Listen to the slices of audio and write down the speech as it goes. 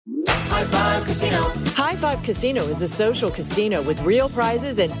High Five Casino. High Five Casino is a social casino with real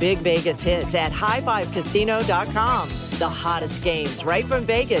prizes and big Vegas hits at highfivecasino.com. The hottest games right from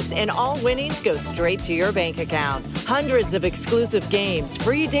Vegas, and all winnings go straight to your bank account. Hundreds of exclusive games,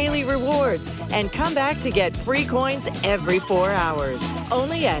 free daily rewards, and come back to get free coins every 4 hours.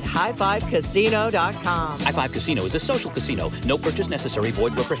 Only at highfivecasino.com. High Five Casino is a social casino. No purchase necessary.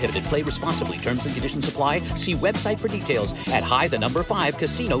 Void where prohibited. Play responsibly. Terms and conditions apply. See website for details at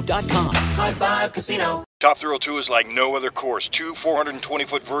high5casino.com. High Five Casino. Top Thrill 2 is like no other course. 2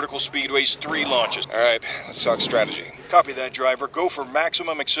 420-foot vertical speedways, 3 launches. All right, let's talk strategy. Copy that, driver. Go for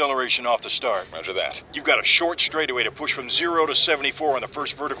maximum acceleration off the start. Roger that. You've got a short straightaway to push from 0 to 74 on the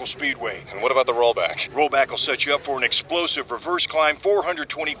first vertical speedway. And what about the rollback? Rollback will set you up for an explosive reverse climb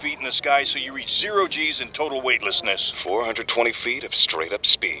 420 feet in the sky so you reach 0 G's in total weightlessness. 420 feet of straight-up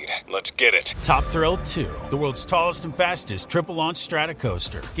speed. Let's get it. Top Thrill 2, the world's tallest and fastest triple-launch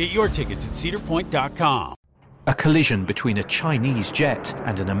stratocoaster. Get your tickets at cedarpoint.com. A collision between a Chinese jet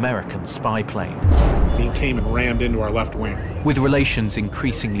and an American spy plane. He came and rammed into our left wing. With relations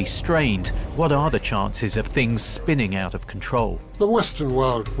increasingly strained, what are the chances of things spinning out of control? The Western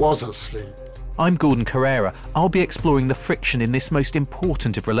world was asleep. I'm Gordon Carrera. I'll be exploring the friction in this most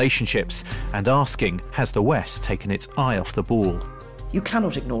important of relationships and asking, has the West taken its eye off the ball? You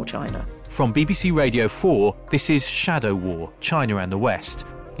cannot ignore China. From BBC Radio 4, this is Shadow War, China and the West.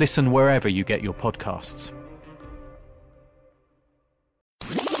 Listen wherever you get your podcasts.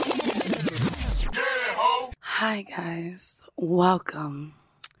 Hi guys, welcome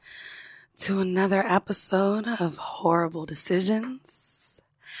to another episode of Horrible Decisions.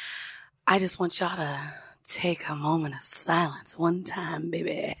 I just want y'all to take a moment of silence one time,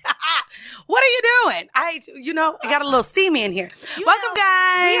 baby. What are you doing? I got a little steamy in here. Welcome,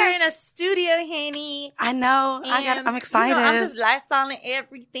 guys. We are in a studio, honey. I know. I'm excited. I'm just Lysoling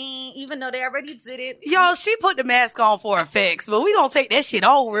everything, even though they already did it. Yo, she put the mask on for effects, but we gonna take that shit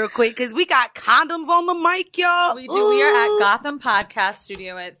off real quick because we got condoms on the mic, y'all. We do. Ooh. We are at Gotham Podcast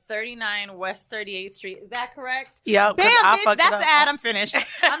Studio at 39 West 38th Street. Is that correct? Yep. Bam, bitch. That's the ad. I'm finished.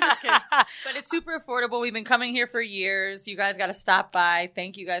 I'm just kidding. But it's super affordable. We've been coming here for years. You guys got to stop by.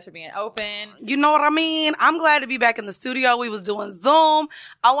 Thank you guys for being open. You know what I mean? I'm glad to be back in the studio. We was doing Zoom.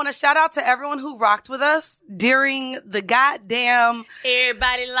 I want to shout out to everyone who rocked with us during the goddamn...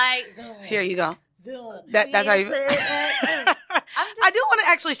 Everybody like... Here you go. Zoom. That's how you... I do want to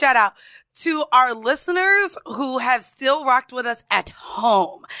actually shout out to our listeners who have still rocked with us at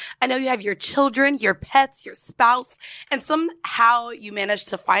home. I know you have your children, your pets, your spouse, and somehow you managed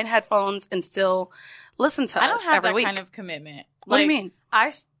to find headphones and still listen to us every week. I don't have that kind of commitment. What do you mean?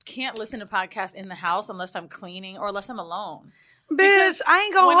 I can't listen to podcasts in the house unless I'm cleaning or unless I'm alone. Bitch, because I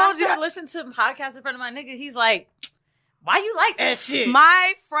ain't gonna hold you. When I listen to podcasts in front of my nigga, he's like, why you like that shit?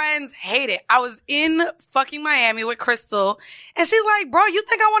 My friends hate it. I was in fucking Miami with Crystal, and she's like, bro, you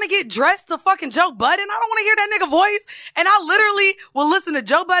think I want to get dressed to fucking Joe Budden? I don't want to hear that nigga voice. And I literally will listen to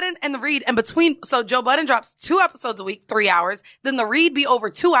Joe Budden and the Read in between. So Joe Budden drops 2 episodes a week, 3 hours. Then the Read be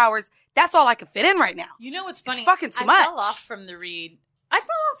over 2 hours. That's all I can fit in right now. You know what's funny? It's fucking too much. I fell off from the Read. I fell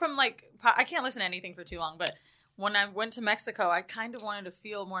off from I can't listen to anything for too long, but when I went to Mexico, I kind of wanted to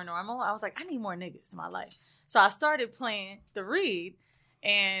feel more normal. I was like, I need more niggas in my life. So I started playing the Read,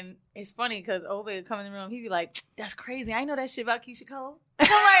 and it's funny because Obe would come in the room, he'd be like, that's crazy. I know that shit about Keisha Cole. I'm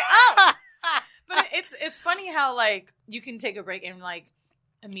like, oh. But it's funny how, you can take a break and,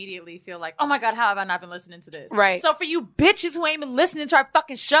 immediately feel like, oh my God, how have I not been listening to this? Right. So for you bitches who ain't been listening to our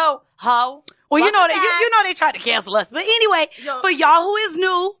fucking show, ho. Well, you know they tried to cancel us. But anyway, for y'all who is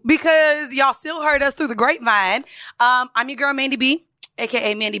new, because y'all still heard us through the grapevine, I'm your girl, Mandy B,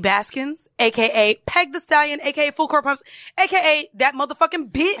 a.k.a. Mandy Baskins, a.k.a. Peg the Stallion, a.k.a. Full Court Pumps, a.k.a. that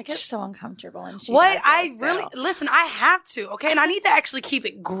motherfucking bitch. I get so uncomfortable. And listen, I have to, okay? And I need to actually keep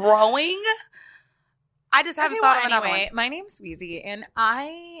it growing. I just haven't thought of another one. My name's Weezy, and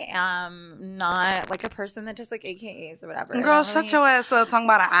I am not a person that just AKAs or whatever. Girl, shut your ass up talking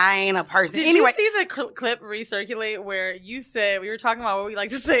about I ain't a person. Did you see the clip recirculate where you said, we were talking about what we like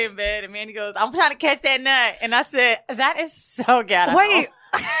to say in bed, and Mandy goes, I'm trying to catch that nut. And I said, that is so ghetto. Wait.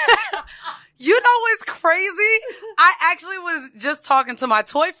 You know what's crazy? I actually was just talking to my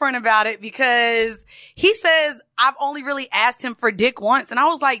toy friend about it because he says I've only really asked him for dick once. And I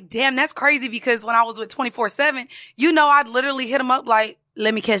was like, damn, that's crazy because when I was with 24/7, I'd literally hit him up like,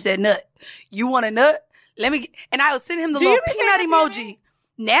 let me catch that nut. You want a nut? And I would send him the little peanut emoji.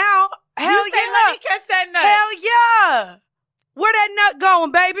 Now, hell yeah. Let me catch that nut. Hell yeah. Where that nut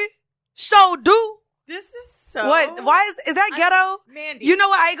going, baby? So do. This is so... What? Why is that ghetto? Mandy. You know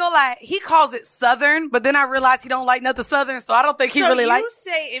what? I ain't gonna lie. He calls it Southern, but then I realized he don't like nothing Southern, so I don't think he really likes... So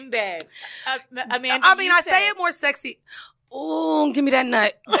you say in bed. Amanda, I mean, I say it more sexy. Ooh, give me that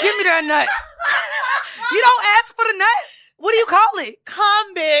nut. Give me that nut. You don't ask for the nut? What do you call it?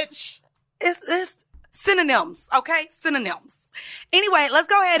 Come, bitch. It's synonyms, okay? Synonyms. Anyway, let's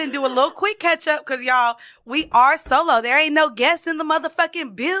go ahead and do a little quick catch up because y'all, we are solo. There ain't no guests in the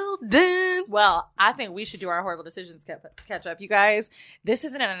motherfucking building. Well, I think we should do our horrible decisions catch up. You guys, this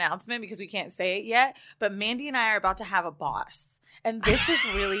isn't an announcement because we can't say it yet, but Mandy and I are about to have a boss. And this is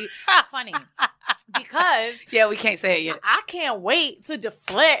really funny because yeah, we can't say it yet. I can't wait to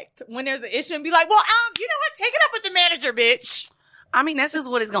deflect when there's an issue and be like, well, you know what? Take it up with the manager, bitch. I mean, that's just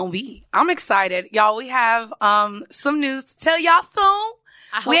what it's gonna be. I'm excited. Y'all, we have some news to tell y'all soon.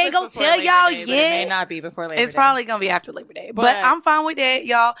 We ain't gonna tell y'all yet. It may not be before Labor Day. It's probably gonna be after Labor Day. But I'm fine with that,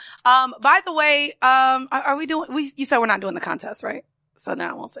 y'all. By the way, are we doing you said we're not doing the contest, right? So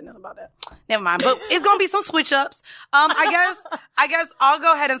now I won't say nothing about that. Never mind. But it's gonna be some switch ups. I guess I'll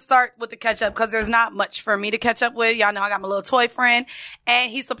go ahead and start with the catch up because there's not much for me to catch up with. Y'all know I got my little toy friend,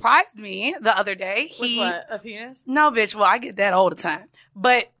 and he surprised me the other day. With what? A penis? No, bitch. Well, I get that all the time.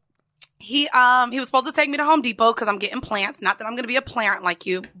 But he was supposed to take me to Home Depot because I'm getting plants. Not that I'm gonna be a plant like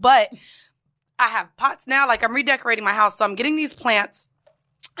you, but I have pots now. Like I'm redecorating my house, so I'm getting these plants.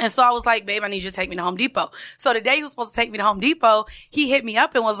 And so I was like, babe, I need you to take me to Home Depot. So the day he was supposed to take me to Home Depot, he hit me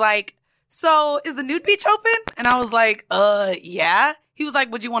up and was like, so is the nude beach open? And I was like, yeah. He was like,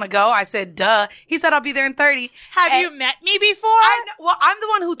 would you want to go? I said, duh. He said, I'll be there in 30. Have you met me before? Well, I'm the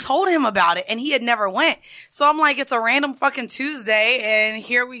one who told him about it and he had never went. So I'm like, it's a random fucking Tuesday and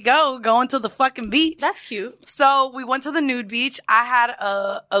here we go, going to the fucking beach. That's cute. So we went to the nude beach. I had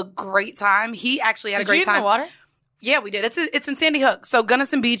a great time. He actually had a great time. Did you in the water? Yeah, we did. It's in Sandy Hook. So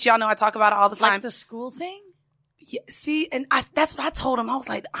Gunnison Beach, y'all know I talk about it all the time. Like the school thing? Yeah, see, and that's what I told him. I was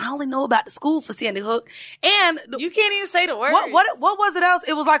like, I only know about the school for Sandy Hook. And you can't even say the word. What was it else?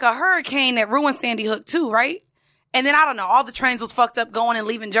 It was like a hurricane that ruined Sandy Hook too, right? And then I don't know, all the trains was fucked up going and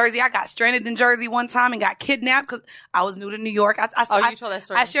leaving Jersey. I got stranded in Jersey one time and got kidnapped because I was new to New York. You told that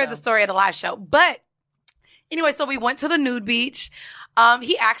story. I shared the story at a live show. But anyway, so we went to the nude beach.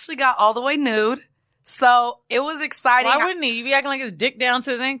 He actually got all the way nude. So it was exciting. Why wouldn't he? You be acting like his dick down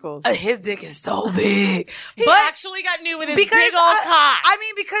to his ankles. His dick is so big. He actually got nude with his big old cock. I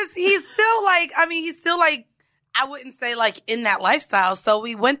mean, because he's still like, I wouldn't say like in that lifestyle. So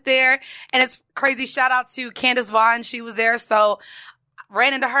we went there and it's crazy. Shout out to Candace Vaughn. She was there. So I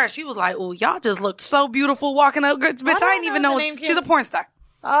ran into her. She was like, oh, y'all just looked so beautiful walking up. Bitch, I didn't even know. She's a porn star.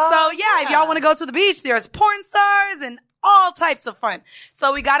 Oh, so yeah, if y'all want to go to the beach, there's porn stars and all types of fun.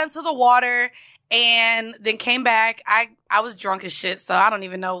 So we got into the water and then came back. I was drunk as shit, so I don't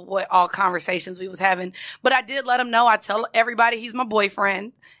even know what all conversations we was having. But I did let him know. I tell everybody he's my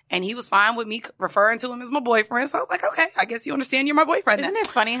boyfriend. And he was fine with me referring to him as my boyfriend. So I was like, okay, I guess you understand you're my boyfriend. Isn't it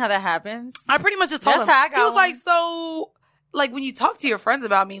funny how that happens? I pretty much just told him. How I got he was like, so, like, when you talk to your friends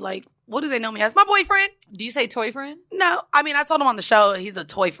about me, like, what do they know me as? My boyfriend. Do you say toy friend? No. I mean, I told him on the show he's a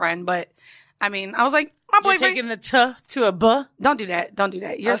toy friend, but, I mean, I was like, my boyfriend. You're taking the to a buh? Don't do that. Don't do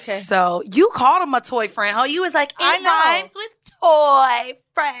that. You're so, you called him a toy friend, huh? You was like, it rhymes with toy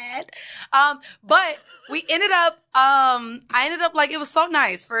friend. But we ended up, I ended up like, it was so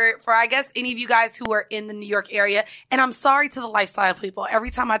nice for I guess any of you guys who are in the New York area. And I'm sorry to the lifestyle people. Every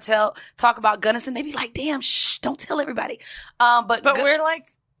time I talk about Gunnison, they be like, damn, shh, don't tell everybody. But we're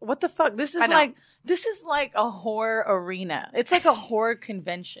like, what the fuck? This is like a horror arena. It's like a horror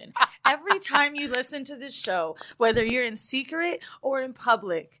convention. Every time you listen to this show, whether you're in secret or in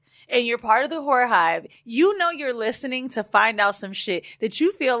public, and you're part of the Horror Hive, you know you're listening to find out some shit that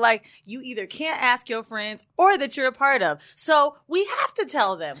you feel like you either can't ask your friends or that you're a part of. So we have to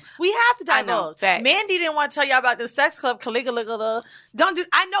tell them. We have to divulge. Mandy didn't want to tell y'all about the sex club. Don't do.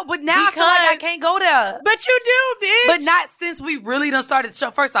 I know, but now I feel like I can't go there. But you do, bitch. But not since we really done started the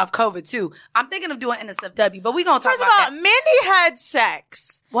show. First off, COVID too. I'm thinking of doing NSFW, but we gonna talk about that. Mandy had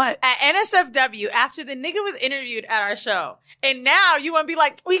sex. What? At NSFW after the nigga was interviewed at our show. And now you want to be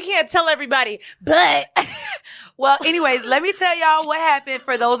like, we can't tell everybody, but. Well, anyways, let me tell y'all what happened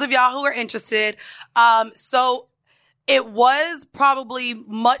for those of y'all who are interested. So it was probably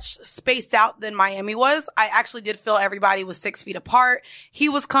much spaced out than Miami was. I actually did feel everybody was 6 feet apart. He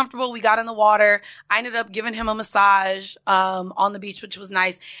was comfortable. We got in the water. I ended up giving him a massage, on the beach, which was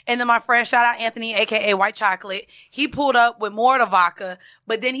nice. And then my friend, shout out Anthony, aka White Chocolate. He pulled up with more of the vodka,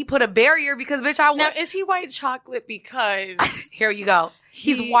 but then he put a barrier because bitch, Now, is he white chocolate because? Here you go.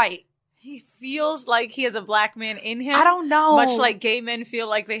 He's white. He feels like he has a black man in him. I don't know. Much like gay men feel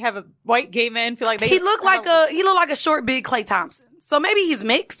like they have white gay men feel like they. He looked like a short, big Klay Thompson. So maybe he's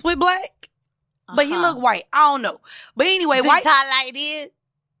mixed with black, but he look white. I don't know. But anyway, does white. He talk like this?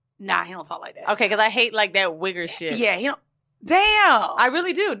 Nah, he don't talk like that. Okay, because I hate like that wigger shit. Yeah, he don't. Damn. I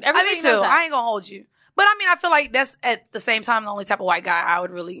really do. Me too. I ain't gonna hold you. But I mean, I feel like that's at the same time the only type of white guy I would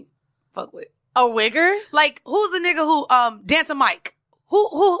really fuck with. A wigger? Like, who's the nigga who Dancing Mike?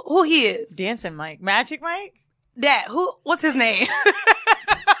 Who he is? Dancing Mike. Magic Mike? That. What's his name?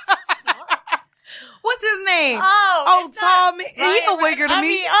 What's his name? Oh, Tom. He a wigger to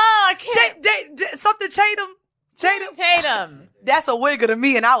me. I can't. Something Tatum. Tatum. That's a wigger to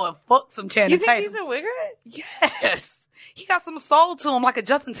me, and I would fuck some Channing Tatum. You think he's a wigger? Yes. He got some soul to him, like a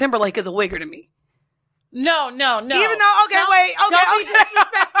Justin Timberlake is a wigger to me. No. Even though, don't be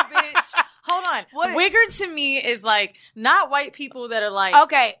disrespectful, bitch. Hold on. What? Wigger to me is like not white people that are like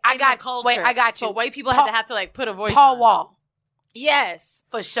okay. I got culture. Wait, I got you. But white people have to like put a voice. Paul on. Wall. Yes,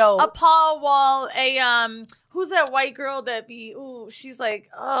 for sure. A Paul Wall. Who's that white girl that be? Ooh, she's like,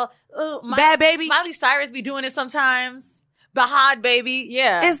 Bad Baby. Miley Cyrus be doing it sometimes. Bahad Baby,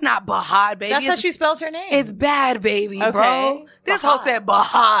 yeah. It's not Bahad Baby. That's how she spells her name. It's Bad Baby, okay. Bro. This whole said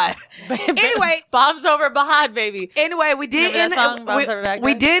Bahad. Anyway, bombs over Bahad Baby. Anyway, we did end.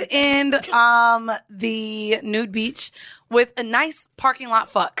 We did end the nude beach with a nice parking lot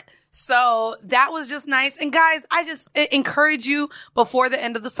fuck. So that was just nice. And guys, I just encourage you before the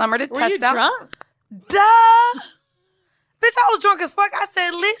end of the summer to test out. Were you drunk? Duh. Bitch, I was drunk as fuck. I said,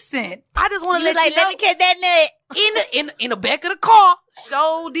 listen, I just want to let you know. Let me catch that nut. In the back of the car.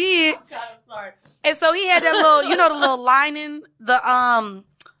 So did. I'm sorry. And so he had that little, the little lining, the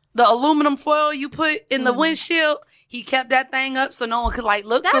aluminum foil you put in the windshield. He kept that thing up so no one could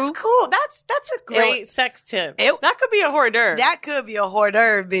look through. That's cool. That's a great sex tip. That could be a hors d'oeuvre. That could be a hors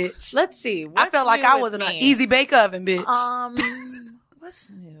d'oeuvre, bitch. Let's see. I felt like I was in an easy bake oven, bitch. What's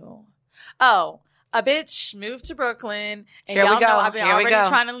new? Oh. A bitch moved to Brooklyn, and Here y'all we go. know I've been Here already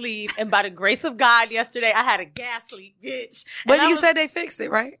trying to leave. And by the grace of God, yesterday I had a gas leak, bitch. But you said they fixed it,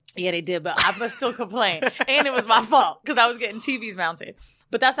 right? Yeah, they did, but I must still complain. And it was my fault because I was getting TVs mounted.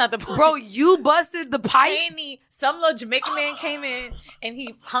 But that's not the point. Bro, you busted the pipe? Some little Jamaican man came in, and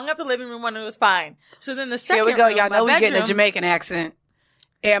he hung up the living room when it was fine. So then the second Here we go. room, Y'all know we bedroom, getting a Jamaican accent.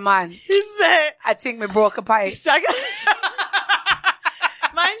 Yeah, man. He said, I think we broke a pipe.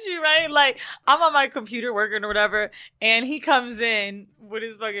 Mind you, right? Like, I'm on my computer working or whatever, and he comes in with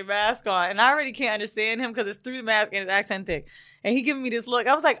his fucking mask on, and I already can't understand him because it's through the mask and his accent thick. And he giving me this look.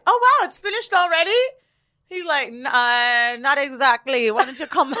 I was like, oh, wow, it's finished already? He's like, not exactly. Why don't you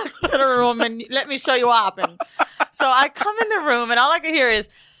come back to the room and let me show you what happened? So I come in the room, and all I can hear is,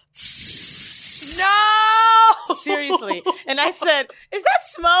 no! Seriously. And I said, is that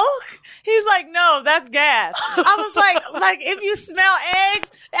smoke? He's like, no, that's gas. I was like, if you smell eggs,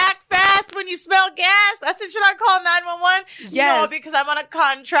 act fast when you smell gas. I said, should I call 911? Yes. No, because I'm on a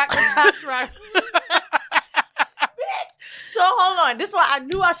contract with Task Drive. So hold on. This is why I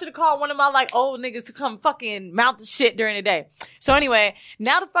knew I should have called one of my old niggas to come fucking mount the shit during the day. So anyway,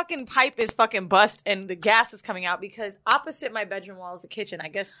 now the fucking pipe is fucking bust and the gas is coming out because opposite my bedroom wall is the kitchen. I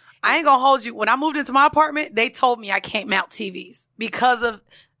guess I ain't gonna hold you. When I moved into my apartment, they told me I can't mount TVs because of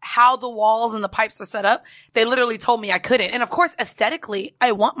how the walls and the pipes are set up. They literally told me I couldn't. And of course, aesthetically,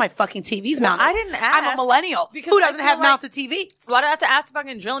 I want my fucking TVs mounted. I didn't ask. I'm a millennial. Who doesn't have mounted TVs? Why do I have to ask to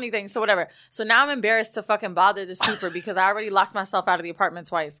fucking drill anything? So whatever. So now I'm embarrassed to fucking bother the super because I already locked myself out of the apartment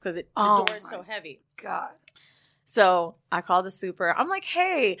twice because the door is so heavy. God. So I called the super. I'm like,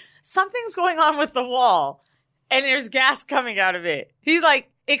 hey, something's going on with the wall. And there's gas coming out of it. He's like,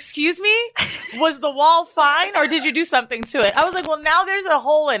 excuse me? Was the wall fine or did you do something to it? I was like, well, now there's a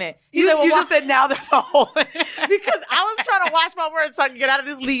hole in it. You just said now there's a hole in it. Because I was trying to watch my words so I can get out of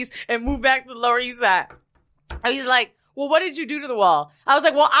this lease and move back to the Lower East Side. And he's like, well, what did you do to the wall? I was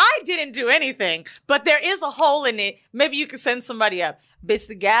like, well, I didn't do anything, but there is a hole in it. Maybe you could send somebody up. Bitch,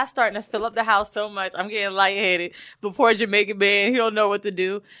 the gas starting to fill up the house so much. I'm getting lightheaded. Before Jamaican man, he'll know what to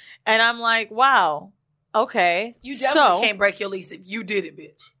do. And I'm like, wow. Okay. You definitely can't break your lease if you did it,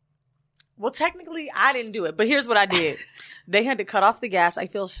 bitch. Well, technically, I didn't do it, but here's what I did. They had to cut off the gas. I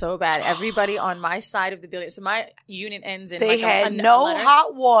feel so bad. Everybody on my side of the building. So my unit ends in They had no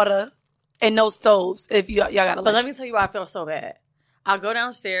hot water and no stoves. If y'all gotta. But let me tell you why I feel so bad. I'll go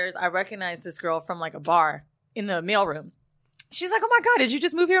downstairs. I recognize this girl from a bar in the mailroom. She's like, oh my God, did you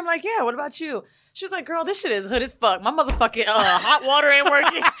just move here? I'm like, yeah, what about you? She was like, girl, this shit is hood as fuck. My motherfucking hot water ain't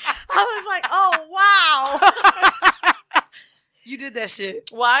working. I was like, oh, wow. You did that shit.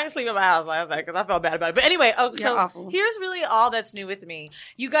 Well, I didn't sleep at my house last night because I felt bad about it. But anyway, so awful. Here's really all that's new with me.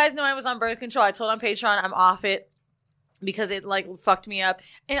 You guys know I was on birth control. I told on Patreon I'm off it because it like fucked me up.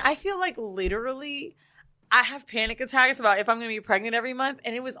 And I feel like literally I have panic attacks about if I'm going to be pregnant every month.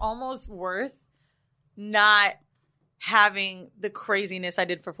 And it was almost worth not having the craziness I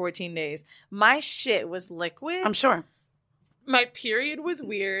did for 14 days. My shit was liquid. I'm sure. My period was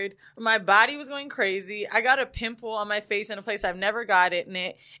weird. My body was going crazy. I got a pimple on my face in a place I've never got it in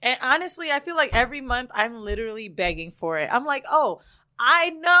it. And honestly, I feel like every month I'm literally begging for it. I'm like, oh,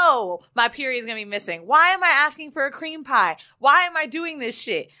 I know my period is going to be missing. Why am I asking for a cream pie? Why am I doing this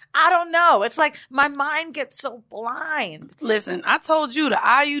shit? I don't know. It's like my mind gets so blind. Listen, I told you the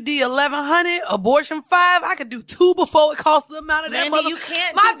IUD 1100, abortion 5, I could do 2 before it costs the amount of that Mandy, you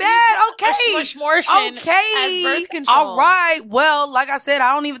can't My just bad. use a Schmortion Okay. as birth control. All right. Well, like I said,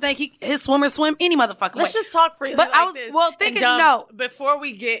 I don't even think his swimmers swim any motherfucking way. Let's just talk freely But like I was this. thinking and no. Before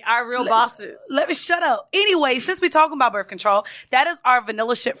we get our real bosses. Let me shut up. Anyway, since we're talking about birth control, that is our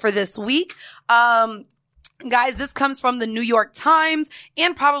vanilla shit for this week. Guys, this comes from the New York Times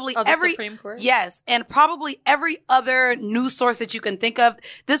and probably every Supreme Court? Yes, and probably every other news source that you can think of.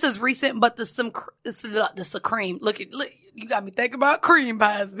 This is recent, but the Supreme. Look, you got me thinking about cream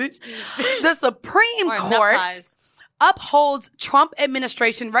pies, bitch. The Supreme Court upholds Trump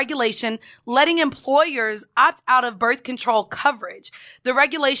administration regulation letting employers opt out of birth control coverage. The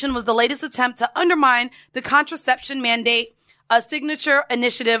regulation was the latest attempt to undermine the contraception mandate, a signature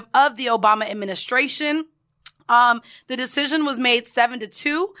initiative of the Obama administration. The decision was made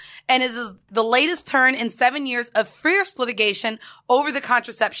 7-2 and is the latest turn in 7 years of fierce litigation over the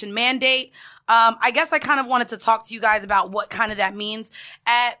contraception mandate. I guess I kind of wanted to talk to you guys about what kind of that means.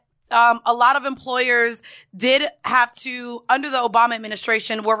 A lot of employers did have to, under the Obama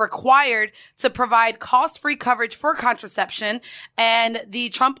administration, were required to provide cost-free coverage for contraception, and the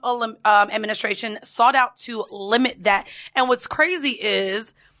Trump administration sought out to limit that. And what's crazy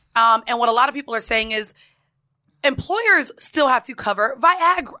is, and what a lot of people are saying is, employers still have to cover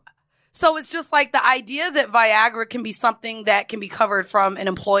Viagra. So it's just like the idea that Viagra can be something that can be covered from an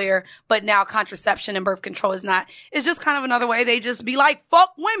employer, but now contraception and birth control is not. It's just kind of another way they just be like,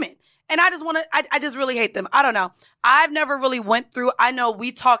 fuck women. And I just really hate them. I don't know. I've never really went through, I know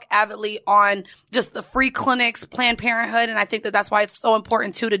we talk avidly on just the free clinics, Planned Parenthood, and I think that that's why it's so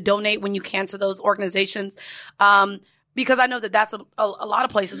important too to donate when you can to those organizations. Because I know that that's a lot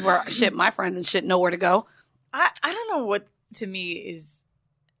of places where shit, my friends and shit know where to go. I don't know what to me is,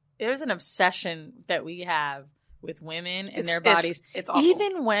 there's an obsession that we have with women and their bodies. It's awful.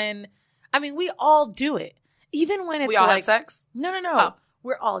 Even when, I mean, we all do it. Even when it's we all like, have sex? No. Oh.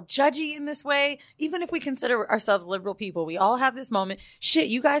 We're all judgy in this way. Even if we consider ourselves liberal people, we all have this moment. Shit,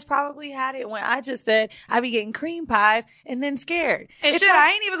 you guys probably had it when I just said I be getting cream pies and then scared. And shit,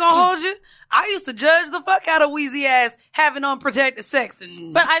 I ain't even gonna hold you. I used to judge the fuck out of Wheezy ass having unprotected sex.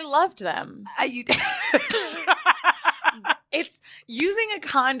 But I loved them. It's using a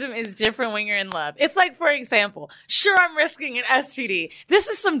condom is different when you're in love. It's like, for example, sure, I'm risking an STD. This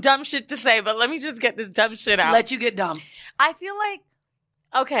is some dumb shit to say, but let me just get this dumb shit out. Let you get dumb. I feel like,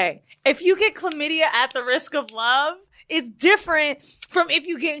 okay, if you get chlamydia at the risk of love, it's different from if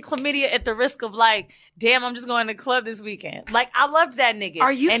you get chlamydia at the risk of like, damn, I'm just going to the club this weekend. Like, I loved that nigga.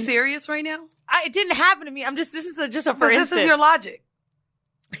 Are you serious right now? It didn't happen to me. This is just a for instance. This is your logic.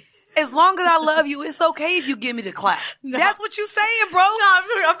 As long as I love you, it's okay if you give me the clap. No. That's what you saying, bro. No,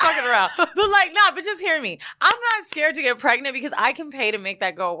 I'm fucking around. But just hear me. I'm not scared to get pregnant because I can pay to make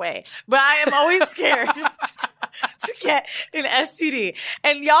that go away. But I am always scared to get an STD.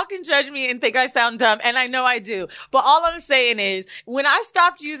 And y'all can judge me and think I sound dumb, and I know I do. But all I'm saying is, when I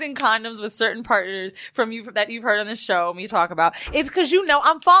stopped using condoms with certain partners from you that you've heard on the show, me talk about, it's because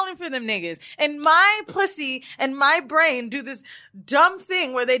I'm falling for them niggas. And my pussy and my brain do this dumb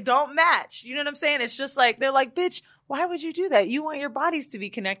thing where they don't match. You know what I'm saying? It's just like, they're like, bitch, why would you do that? You want your bodies to be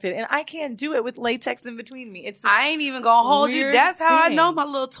connected, and I can't do it with latex in between me. I ain't even gonna hold you. That's how thing. I know my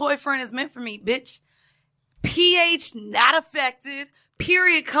little toy friend is meant for me, bitch. pH not affected.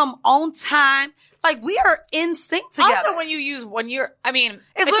 Period come on time. Like, we are in sync together. Also, when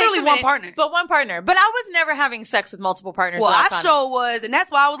it's literally one partner. But one partner. But I was never having sex with multiple partners. Well, I sure was, and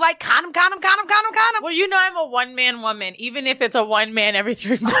that's why I was like, condom. Well, you know I'm a one-man woman, even if it's a one man every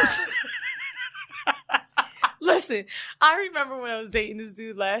 3 months. Listen, I remember when I was dating this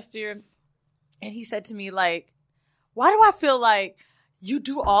dude last year, and he said to me, like, why do I feel like you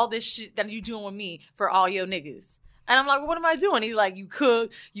do all this shit that you doing with me for all your niggas? And I'm like, well, what am I doing? He's like, you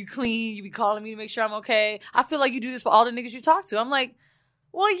cook, you clean, you be calling me to make sure I'm okay. I feel like you do this for all the niggas you talk to. I'm like,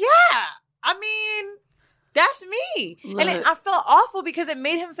 well, yeah. I mean, That's me. Look. And I felt awful because it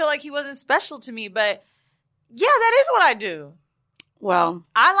made him feel like he wasn't special to me. But yeah, that is what I do. Well,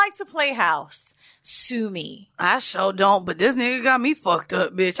 I like to play house. Sue me. I sure don't, but this nigga got me fucked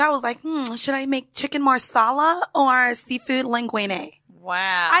up, bitch. I was like, should I make chicken marsala or seafood linguine?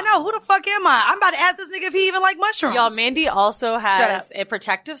 Wow. I know. Who the fuck am I? I'm about to ask this nigga if he even like mushrooms. Y'all, Mandy also has a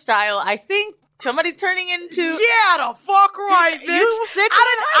protective style. I think somebody's turning into... Yeah, the fuck right, bitch. You said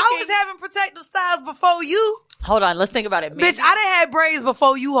I was having protective styles before you. Hold on, let's think about it. Mandy. Bitch, I done had braids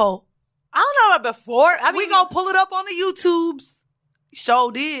before you, ho. I don't know about before. I mean, we gonna pull it up on the YouTubes.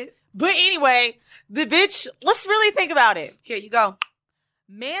 Sure did. But anyway, the bitch, let's really think about it. Here you go.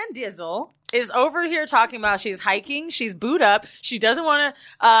 Mandizzle is over here talking about she's hiking, she's booed up, she doesn't want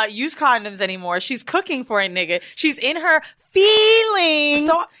to use condoms anymore, she's cooking for a nigga, she's in her feelings.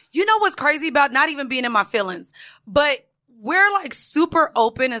 So, you know what's crazy about not even being in my feelings, but we're like super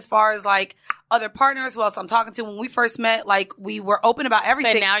open as far as like other partners who else I'm talking to. When we first met, like we were open about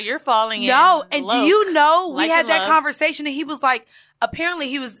everything. But now you're falling in. No, and do you know, we had that love. conversation and he was like, apparently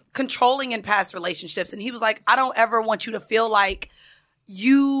he was controlling in past relationships and he was like, I don't ever want you to feel like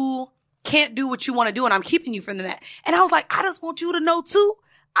you can't do what you want to do and I'm keeping you from that. And I was like, I just want you to know too,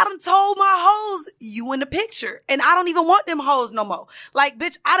 I done told my hoes you in the picture and I don't even want them hoes no more. Like,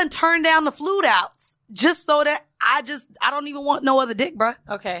 bitch, I done turned down the flute outs just so that I don't even want no other dick, bruh.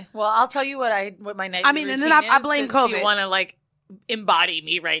 Okay. Well, I'll tell you what my negative I mean, and then I blame COVID. You want to like embody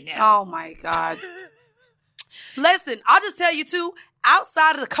me right now. Oh my God. Listen, I'll just tell you too,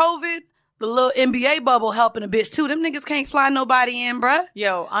 outside of the COVID, the little NBA bubble helping a bitch too. Them niggas can't fly nobody in, bruh.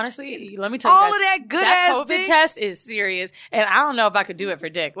 Yo, honestly, let me tell you all guys, of that good that ass COVID dick test is serious, and I don't know if I could do it for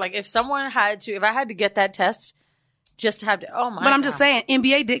dick. Like if I had to get that test, just to have to. Oh my! But I'm God. just saying,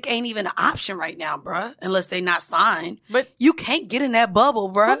 NBA dick ain't even an option right now, bruh. Unless they not signed. But you can't get in that bubble,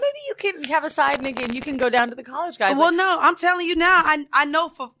 bruh. Well, maybe you can have a side nigga and you can go down to the college guys. Well, no, I'm telling you now. I know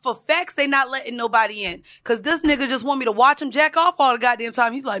for facts they not letting nobody in because this nigga just want me to watch him jack off all the goddamn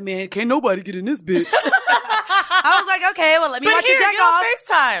time. He's like, man, can't nobody get in this bitch. I was like, okay, well, let me watch you jack off.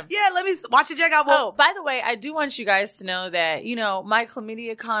 FaceTime. Yeah, let me watch you jack off. Well, oh, by the way, I do want you guys to know that, my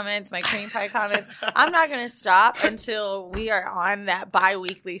chlamydia comments, my cream pie comments, I'm not going to stop until we are on that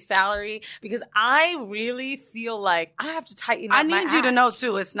bi-weekly salary because I really feel like I have to tighten up I need you to know,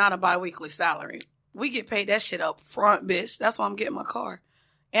 too, it's not a bi-weekly salary. We get paid that shit up front, bitch. That's why I'm getting my car.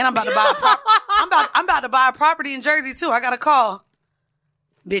 And I'm about to buy I'm about to buy a property in Jersey, too. I got a call.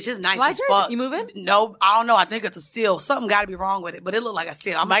 Bitch, it's nice as fuck. You moving? No, I don't know. I think it's a steal. Something got to be wrong with it, but it looked like a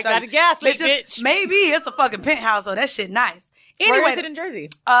steal. I might got a gas leak, bitch. Maybe it's a fucking penthouse, so that shit nice. Anyway, where is it in Jersey?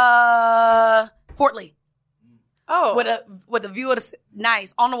 Fort Lee. Oh, with a view of the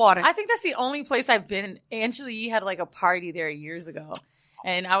nice on the water. I think that's the only place I've been. Angela Yee had like a party there years ago,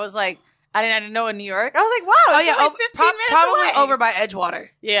 and I was like, I didn't know in New York. I was like, wow, it's only 15 minutes probably away. over by Edgewater.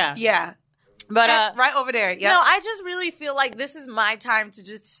 Yeah. But right over there. Yeah. No, I just really feel like this is my time to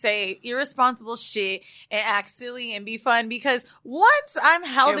just say irresponsible shit and act silly and be fun because once I'm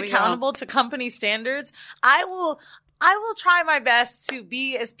held accountable to company standards, I will try my best to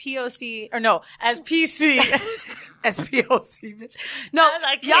be as PC. As POC, bitch. No,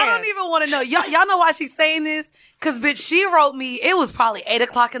 y'all don't even want to know. Y'all know why she's saying this? Cause bitch, she wrote me, it was probably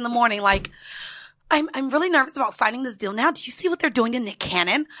 8:00 in the morning, like, I'm really nervous about signing this deal now. Do you see what they're doing to Nick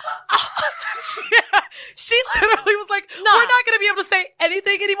Cannon? She literally was like, we're not going to be able to say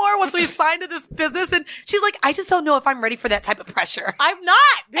anything anymore once we sign to this business. And she's like, I just don't know if I'm ready for that type of pressure. I'm not.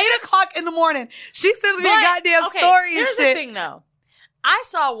 8:00 in the morning. She sends me a goddamn story and shit. Here's the thing though. I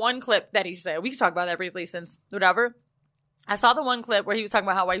saw one clip that he said, we can talk about that briefly since whatever. I saw the one clip where he was talking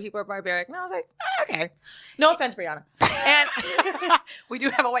about how white people are barbaric. And I was like, okay. No offense, Brianna. And we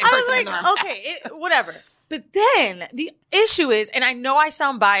do have a white person in the room. Okay, whatever. But then the issue is, and I know I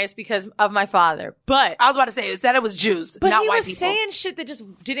sound biased because of my father, but I was about to say, is that it was Jews, not white people. But he was saying shit that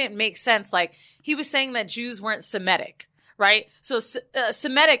just didn't make sense. Like, he was saying that Jews weren't Semitic, right? So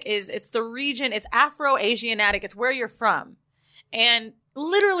Semitic it's the region, it's Afro-Asiatic, it's where you're from. And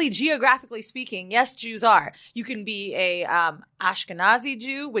literally, geographically speaking, yes, Jews are. You can be a Ashkenazi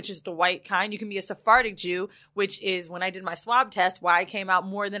Jew, which is the white kind. You can be a Sephardic Jew, which is, when I did my swab test, why I came out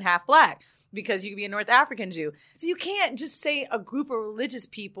more than half black. Because you can be a North African Jew. So you can't just say a group of religious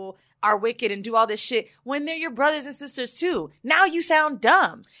people are wicked and do all this shit when they're your brothers and sisters too. Now you sound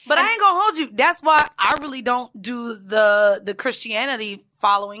dumb. But I ain't gonna hold you. That's why I really don't do the Christianity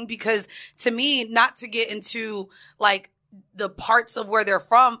following, because to me, not to get into like the parts of where they're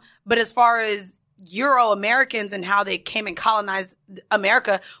from, but as far as Euro-Americans and how they came and colonized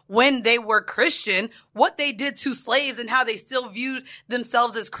America when they were Christian, what they did to slaves and how they still viewed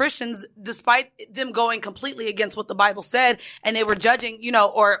themselves as Christians despite them going completely against what the Bible said, and they were judging,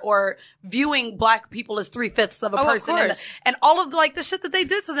 or viewing black people as 3/5 of a person, and all of the shit that they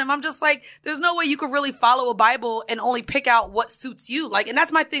did to them. I'm just like, there's no way you could really follow a Bible and only pick out what suits you. And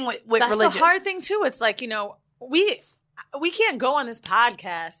that's my thing with religion. That's the hard thing too. It's like, we can't go on this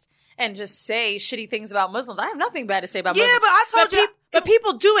podcast and just say shitty things about Muslims. I have nothing bad to say about Muslims. Yeah, but I told you. But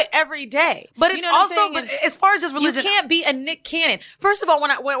people do it every day. But it's but as far as just religion. You can't be a Nick Cannon. First of all,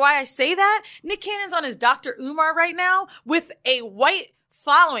 why I say that, Nick Cannon's on his Dr. Umar right now with a white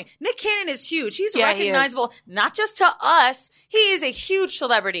following. Nick Cannon is huge. He's recognizable, not just to us. He is a huge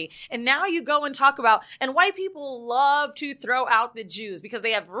celebrity. And now you go and talk about, and white people love to throw out the Jews because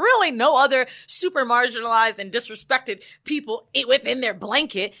they have really no other super marginalized and disrespected people within their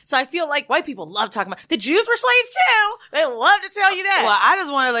blanket. So I feel like white people love talking about the Jews were slaves too. They love to tell you that. Well, I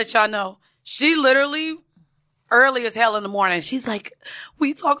just want to let y'all know, she literally early as hell in the morning, she's like,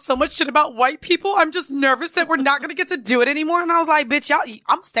 we talk so much shit about white people. I'm just nervous that we're not going to get to do it anymore. And I was like, bitch, y'all,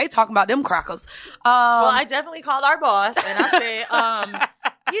 I'm going to stay talking about them crackers. Well, I definitely called our boss and I say, I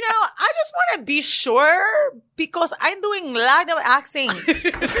just want to be sure because I'm doing a lot of accent.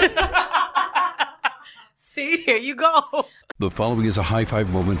 See, here you go. The following is a high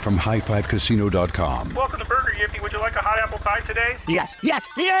five moment from highfivecasino.com. Welcome to Burger Yippee. Would you like a hot apple pie today? Yes, yeah,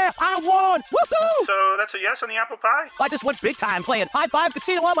 I won! Woohoo! So that's a yes on the apple pie? I just went big time playing High Five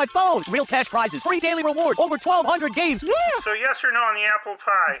Casino on my phone. Real cash prizes, free daily rewards, over 1,200 games. Yeah! So yes or no on the apple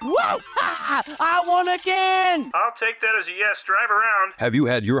pie? Whoa! I won again! I'll take that as a yes. Drive around. Have you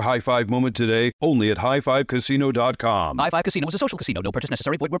had your high five moment today? Only at highfivecasino.com. High Five Casino is a social casino. No purchase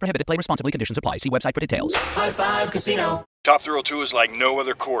necessary. Void where prohibited. Play responsibly. Conditions apply. See website for details. High Five Casino. Top Thrill 2 is like no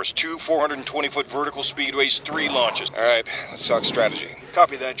other course. 2 420-foot vertical speedways, 3 launches. All right, let's talk strategy.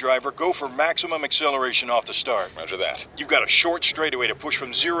 Copy that, driver. Go for maximum acceleration off the start. Roger that. You've got a short straightaway to push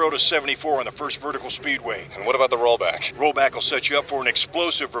from 0 to 74 on the first vertical speedway. And what about the rollback? Rollback will set you up for an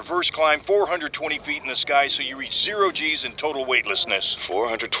explosive reverse climb 420 feet in the sky so you reach 0 G's and total weightlessness.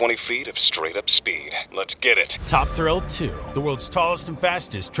 420 feet of straight-up speed. Let's get it. Top Thrill 2, the world's tallest and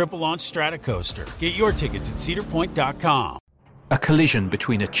fastest triple-launch stratocoaster. Get your tickets at cedarpoint.com. A collision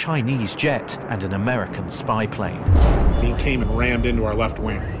between a Chinese jet and an American spy plane. He came and rammed into our left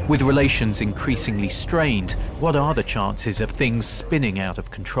wing. With relations increasingly strained, what are the chances of things spinning out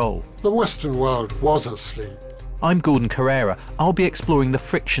of control? The Western world was asleep. I'm Gordon Carrera. I'll be exploring the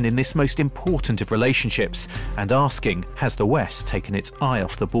friction in this most important of relationships and asking, has the West taken its eye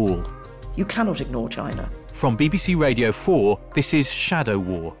off the ball? You cannot ignore China. From BBC Radio 4, this is Shadow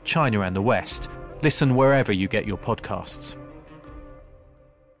War, China and the West. Listen wherever you get your podcasts.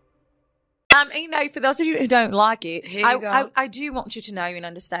 For those of you who don't like it, go. I do want you to know and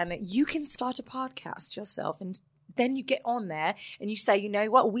understand that you can start a podcast yourself, and then you get on there and you say, you know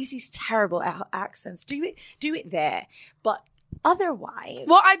what, Weezy's terrible at her accents. Do it there. But otherwise,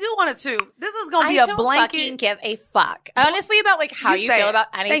 well, I do want it too. This is going to be a blanket. I don't fucking give a fuck, honestly, about how you feel about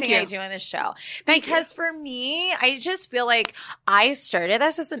anything I do in this show. Because for me, I just feel like I started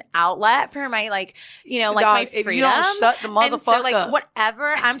this as an outlet for my my freedom. If you don't shut the motherfucker up.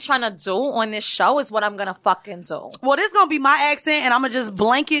 Whatever I'm trying to do on this show is what I'm gonna fucking do. Well, this is gonna be my accent, and I'm gonna just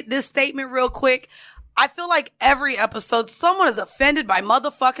blanket this statement real quick. I feel like every episode, someone is offended by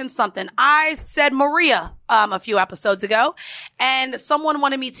motherfucking something. I said Maria a few episodes ago, and someone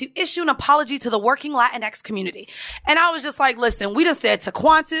wanted me to issue an apology to the working Latinx community. And I was just like, listen, we done said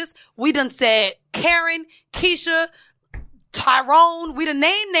Taquantis, we done said Karen, Keisha, Tyrone, we done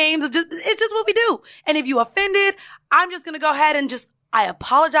named names. It's just what we do. And if you offended, I'm just going to go ahead and I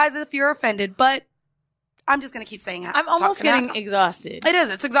apologize if you're offended, but I'm just going to keep saying that. I'm almost getting exhausted. It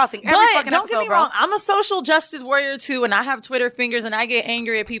is. It's exhausting. But don't get me wrong. I'm a social justice warrior too, and I have Twitter fingers, and I get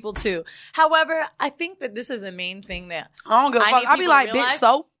angry at people too. However, I think that this is the main thing that I don't give a fuck. I'll be like, bitch,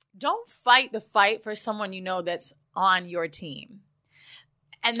 so? Don't fight the fight for someone you know that's on your team.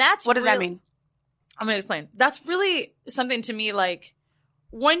 And that's what does that mean? I'm going to explain. That's really something to me like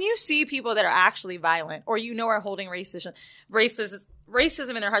when you see people that are actually violent or are holding racism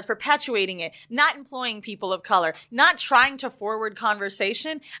in their hearts, perpetuating it, not employing people of color, not trying to forward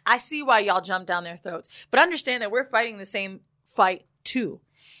conversation, I see why y'all jump down their throats. But understand that we're fighting the same fight too.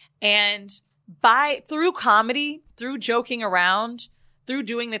 And through comedy, through joking around, through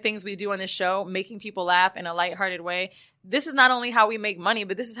doing the things we do on this show, making people laugh in a lighthearted way, this is not only how we make money,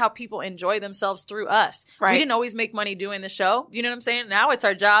 but this is how people enjoy themselves through us. Right. We didn't always make money doing the show. You know what I'm saying? Now it's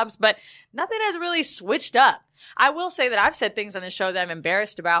our jobs, but nothing has really switched up. I will say that I've said things on the show that I'm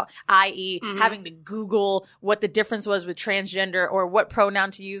embarrassed about, i.e. having to Google what the difference was with transgender or what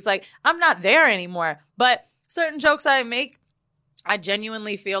pronoun to use. Like, I'm not there anymore. But certain jokes I make, I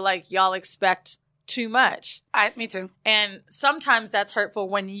genuinely feel like y'all expect too much. Me too. And sometimes that's hurtful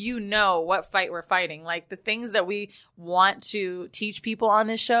when you know what fight we're fighting. Like the things that we want to teach people on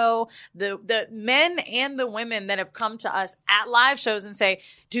this show, the men and the women that have come to us at live shows and say,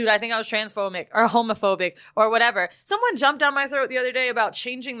 dude, I think I was transphobic or homophobic or whatever. Someone jumped down my throat the other day about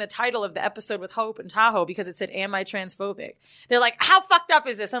changing the title of the episode with Hope and Tahoe because it said, am I transphobic? They're like, how fucked up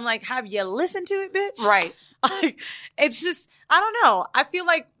is this? I'm like, have you listened to it, bitch? Right. Like, it's just, I don't know. I feel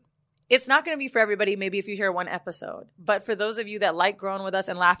like it's not going to be for everybody, maybe if you hear one episode. But for those of you that like growing with us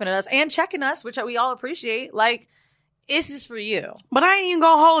and laughing at us and checking us, which we all appreciate, like, this is for you. But I ain't even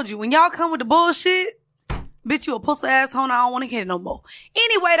going to hold you. When y'all come with the bullshit, bitch, you a pussy asshole. I don't want to hear it no more.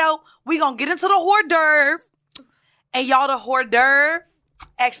 Anyway, though, we going to get into the hors d'oeuvre. And y'all, the hors d'oeuvre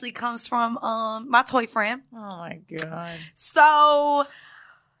actually comes from my toy friend. Oh, my God. So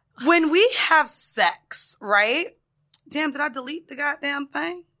when we have sex, right? Damn, did I delete the goddamn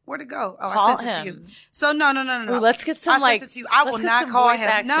thing? Where'd it go? Oh, call I sent him. it to you. So no. Ooh, let's get some I sent it to you. I will not call him.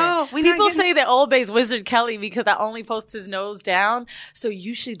 Action. No, people say that Old Bay's Wizard Kelly because I only post his nose down. So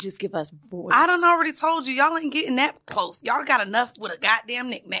you should just give us voice. I done already told you. Y'all ain't getting that close. Y'all got enough with a goddamn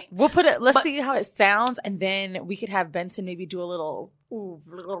nickname. We'll put it. Let's see how it sounds, and then we could have Benson maybe do a little. Ooh,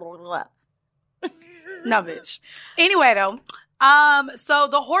 blah, blah, blah. No, bitch. Anyway, though. So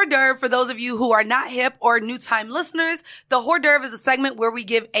the hors d'oeuvre, for those of you who are not hip or new time listeners, the hors d'oeuvre is a segment where we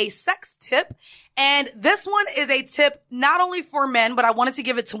give a sex tip. And this one is a tip not only for men, but I wanted to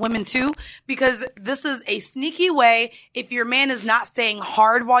give it to women too, because this is a sneaky way. If your man is not staying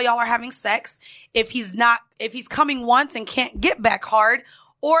hard while y'all are having sex, if he's coming once and can't get back hard,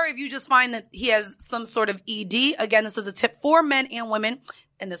 or if you just find that he has some sort of ED, again, this is a tip for men and women.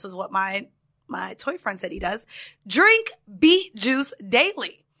 And this is what my toy friend said he does. Drink beet juice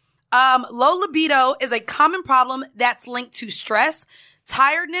daily. Low libido is a common problem that's linked to stress,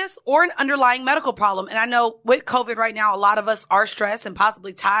 tiredness, or an underlying medical problem. And I know with COVID right now, a lot of us are stressed and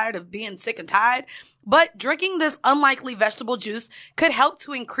possibly tired of being sick and tired. But drinking this unlikely vegetable juice could help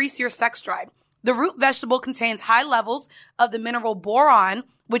to increase your sex drive. The root vegetable contains high levels of the mineral boron,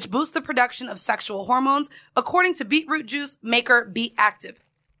 which boosts the production of sexual hormones, according to beetroot juice maker Beet Active.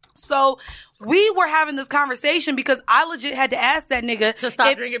 So we were having this conversation because I legit had to ask that nigga to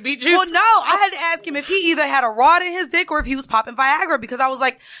stop drinking beet juice. Well, no, I had to ask him if he either had a rod in his dick or if he was popping Viagra, because I was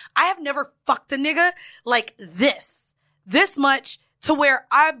like, I have never fucked a nigga like this much to where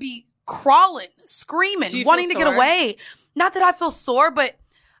I'd be crawling, screaming, wanting to get away. Not that I feel sore, but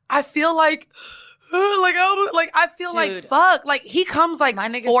I feel like I feel like fuck. Like he comes like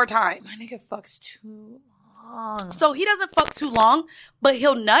 4 times. My nigga fucks too long. So he doesn't fuck too long, but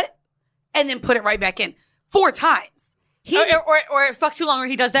he'll nut and then put it right back in 4 times. Or it fucks too long, or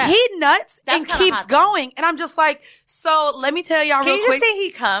he does that. He nuts and keeps going. And I'm just like, so let me tell y'all real quick. Can you just say he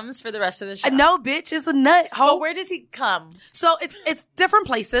comes for the rest of the show? No, bitch, it's a nut. But where does he come? So it's different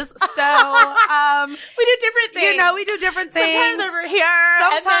places. So we do different things. You know, we do different things. Sometimes over here.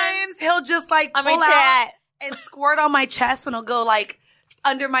 Sometimes he'll just like pull out and squirt on my chest, and he'll go like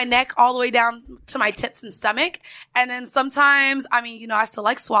under my neck all the way down to my tits and stomach. And then sometimes, I mean, you know, I still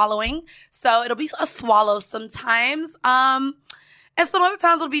like swallowing. So it'll be a swallow sometimes. And some other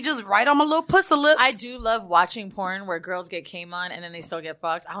times it'll be just right on my little pussy lips. I do love watching porn where girls get came on and then they still get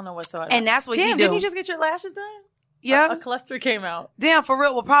fucked. I don't know whatsoever. And that's what you do. Didn't you just get your lashes done? Yeah. A cluster came out. Damn, for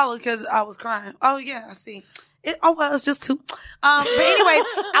real. Well, probably because I was crying. Oh, yeah, I see. It's just 2. But anyway,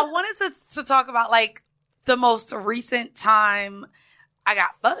 I wanted to talk about like the most recent time I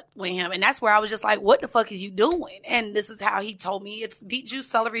got fucked with him. And that's where I was just like, what the fuck is you doing? And this is how he told me. It's beet juice,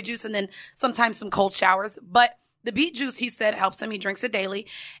 celery juice, and then sometimes some cold showers. But the beet juice, he said, helps him. He drinks it daily.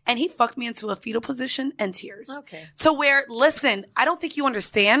 And he fucked me into a fetal position and tears. Okay. To where, listen, I don't think you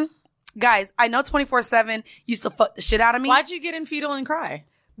understand. Guys, I know 24/7 used to fuck the shit out of me. Why'd you get in fetal and cry?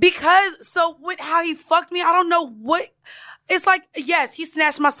 Because, so with how he fucked me, I don't know what. It's like, yes, he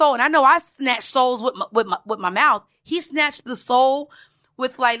snatched my soul. And I know I snatched souls with my mouth. He snatched the soul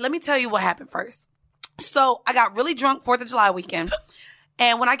with like, let me tell you what happened first. So I got really drunk 4th of July weekend.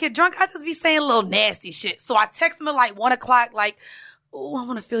 And when I get drunk, I just be saying a little nasty shit. So I text him at like 1 o'clock, like, oh, I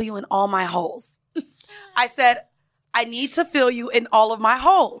want to feel you in all my holes. I said, I need to feel you in all of my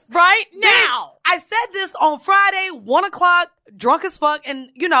holes. Right now. Bitch, I said this on Friday, 1 o'clock, drunk as fuck, and,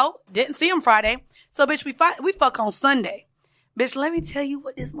 didn't see him Friday. So, bitch, we fuck on Sunday. Bitch, let me tell you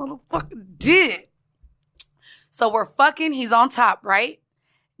what this motherfucker did. So we're fucking, he's on top, right?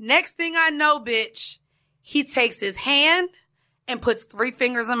 Next thing I know, bitch, he takes his hand and puts 3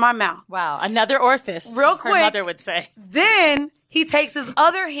 fingers in my mouth. Wow, another orifice. Real quick. Her mother would say. Then he takes his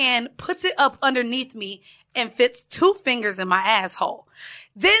other hand, puts it up underneath me, and fits 2 fingers in my asshole.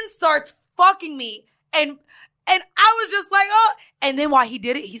 Then starts fucking me. And I was just like, oh. And then while he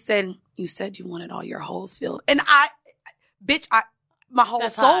did it, he said, you said you wanted all your holes filled. And my whole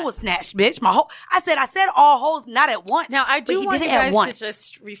That's soul hot. was snatched, bitch. I said all holes, not at once. Now, I do want you guys to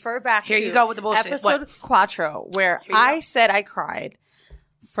just refer back Here to you go with the bullshit. episode Quattro, where I said I cried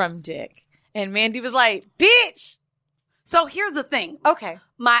from dick. And Mandy was like, bitch. So here's the thing. Okay.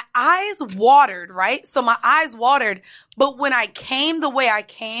 My eyes watered, right? So my eyes watered, but when I came the way I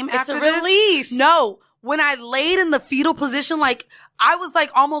came It's after a this, release. No, when I laid in the fetal position, like I was like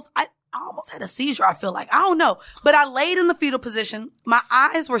I almost had a seizure, I feel like. I don't know. But I laid in the fetal position. My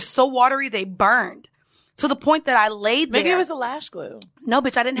eyes were so watery, they burned. To the point that I laid there. Maybe it was a lash glue. No,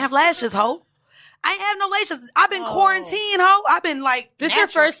 bitch, I didn't have lashes, ho. I ain't have no lashes. I've been quarantined, ho. I've been like This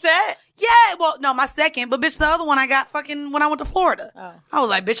natural. your first set? Yeah, well, no, my second. But bitch, the other one I got fucking when I went to Florida. Oh. I was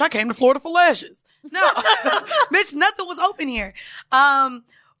like, bitch, I came to Florida for lashes. No, bitch, nothing was open here.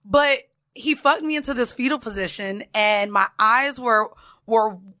 But he fucked me into this fetal position and my eyes were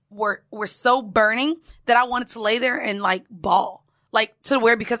so burning that I wanted to lay there and like bawl. Like to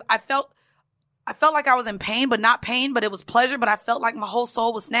where, because I felt like I was in pain, but not pain, but it was pleasure, but I felt like my whole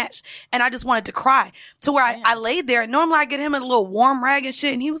soul was snatched and I just wanted to cry to where I laid there. And normally I get him in a little warm rag and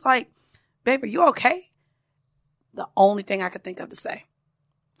shit. And he was like, babe, are you okay? The only thing I could think of to say.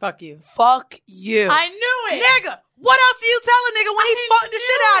 Fuck you. Fuck you. I knew it. Nigga, what else do you tell a nigga when he fucked the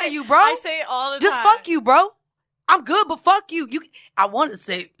shit out of you, bro? I say it all the time. Just fuck you, bro. I'm good, but fuck you. I wanted to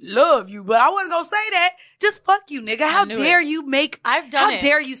say love you, but I wasn't gonna say that. Just fuck you, nigga. How dare you I've done it. How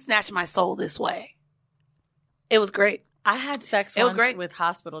dare you snatch my soul this way? It was great. I had sex It was once great. with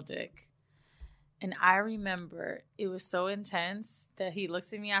hospital dick. And I remember it was so intense that he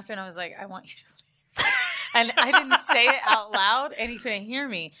looked at me after and I was like, I want you to leave. And I didn't say it out loud and he couldn't hear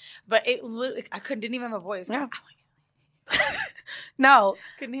me. But I didn't even have a voice. Yeah. No.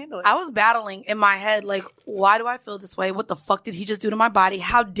 Couldn't handle it. I was battling in my head, like, why do I feel this way? What the fuck did he just do to my body?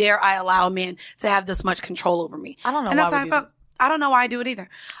 How dare I allow a man to have this much control over me? I don't know and why that's we how I do felt. I don't know why I do it either.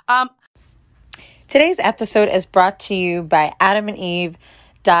 Today's episode is brought to you by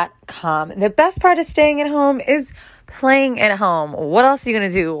AdamandEve.com. The best part of staying at home is playing at home. What else are you going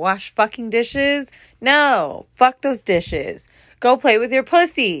to do? Wash fucking dishes? No. Fuck those dishes. Go play with your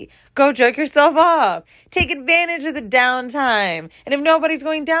pussy. Go jerk yourself off. Take advantage of the downtime. And if nobody's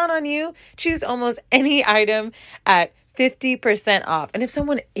going down on you, choose almost any item at 50% off. And if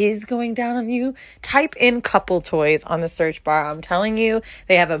someone is going down on you, type in couple toys on the search bar. I'm telling you,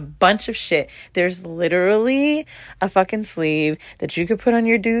 they have a bunch of shit. There's literally a fucking sleeve that you could put on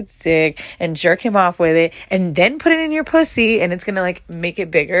your dude's dick and jerk him off with it and then put it in your pussy and it's going to like make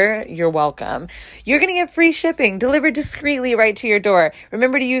it bigger. You're welcome. You're going to get free shipping delivered discreetly right to your door.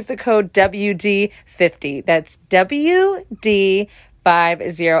 Remember to use the code WD50. That's WD50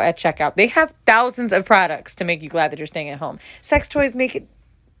 at checkout. They have thousands of products to make you glad that you're staying at home. Sex toys make it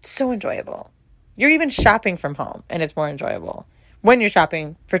so enjoyable. You're even shopping from home and it's more enjoyable when you're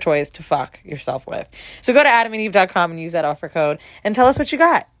shopping for toys to fuck yourself with. So go to AdamandEve.com and use that offer code and tell us what you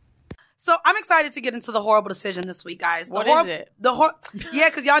got. So I'm excited to get into the horrible decision this week, guys. What is it? Yeah,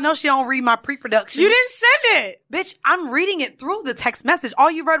 because y'all know she don't read my pre-production. You didn't send it. Bitch, I'm reading it through the text message.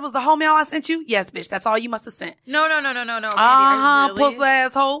 All you read was the whole mail I sent you? Yes, bitch. That's all you must have sent. No. Pussy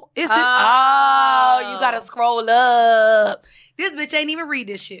asshole. Is it? Oh, you gotta scroll up. This bitch ain't even read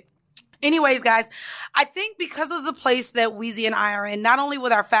this shit. Anyways, guys, I think because of the place that Weezy and I are in, not only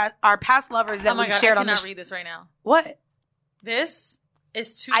with our past lovers that we've shared on this. I cannot read this right now. What? This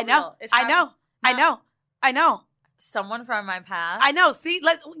is too I know. real. It's I know. Someone from my past. I know. See,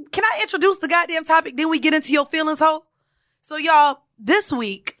 can I introduce the goddamn topic? Then we get into your feelings, ho? So y'all, this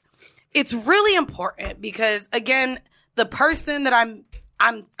week, it's really important because again, the person that I'm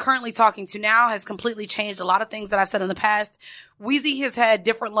currently talking to now has completely changed a lot of things that I've said in the past. Weezy has had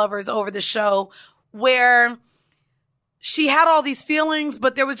different lovers over the show where she had all these feelings,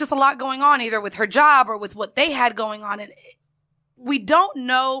 but there was just a lot going on either with her job or with what they had going on. And we don't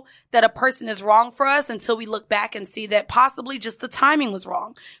know that a person is wrong for us until we look back and see that possibly just the timing was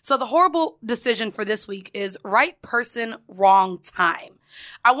wrong. So the horrible decision for this week is right person, wrong time.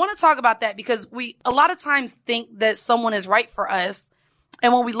 I want to talk about that because we a lot of times think that someone is right for us.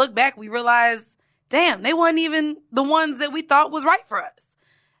 And when we look back, we realize damn, they weren't even the ones that we thought was right for us.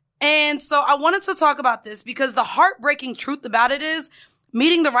 And so I wanted to talk about this because the heartbreaking truth about it is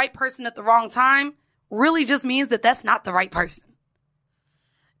meeting the right person at the wrong time really just means that that's not the right person.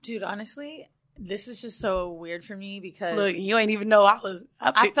 Dude, honestly, this is just so weird for me because... Look, you ain't even know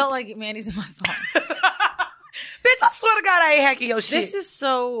I felt like Mandy's in my phone. Bitch, I swear to God, I ain't hacking your shit. This is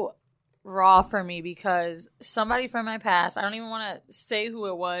so raw for me because somebody from my past, I don't even want to say who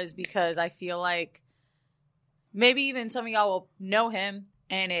it was because I feel like maybe even some of y'all will know him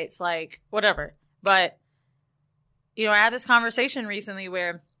and it's like, whatever. But, you know, I had this conversation recently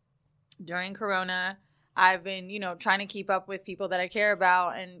where during Corona, I've been, you know, trying to keep up with people that I care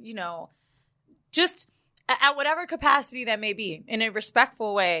about and, you know, just at whatever capacity that may be in a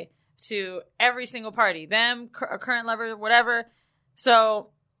respectful way to every single party, them, a current lover, whatever. So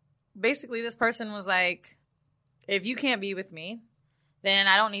basically this person was like, if you can't be with me, then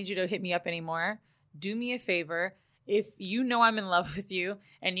I don't need you to hit me up anymore. Do me a favor. If you know I'm in love with you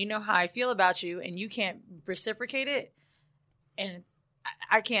and you know how I feel about you and you can't reciprocate it and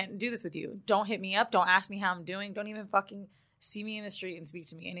I can't do this with you. Don't hit me up. Don't ask me how I'm doing. Don't even fucking see me in the street and speak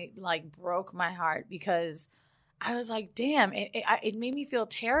to me. And it like broke my heart because I was like, damn, it made me feel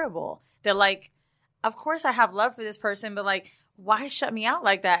terrible that like, of course I have love for this person, but like, why shut me out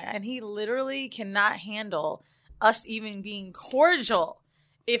like that? And he literally cannot handle us even being cordial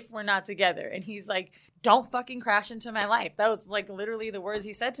if we're not together. And he's like, don't fucking crash into my life. That was like literally the words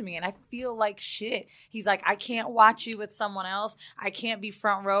he said to me. And I feel like shit. He's like, I can't watch you with someone else. I can't be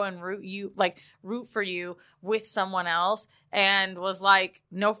front row and root for you with someone else. And was like,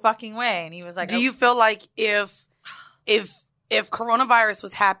 no fucking way. And he was like, do you feel like if coronavirus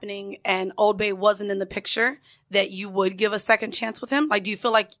was happening and Old Bay wasn't in the picture, that you would give a second chance with him? Like, do you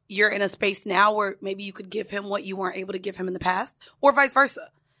feel like you're in a space now where maybe you could give him what you weren't able to give him in the past, or vice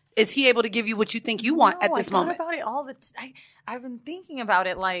versa? Is he able to give you what you think you want at this moment? I thought about it all the time. I've been thinking about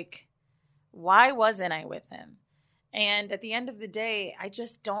it like, why wasn't I with him? And at the end of the day, I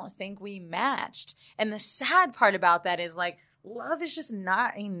just don't think we matched. And the sad part about that is like, love is just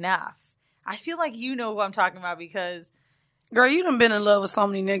not enough. I feel like you know who I'm talking about because... Girl, you done been in love with so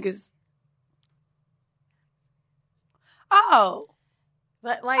many niggas. Oh.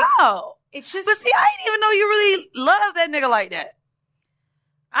 But like... Oh. It's just... But see, I didn't even know you really loved that nigga like that.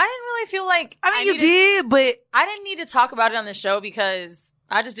 I didn't really feel like... I mean, you did, but... I didn't need to talk about it on the show because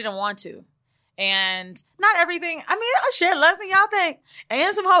I just didn't want to. And not everything... I mean, I shared less than y'all think.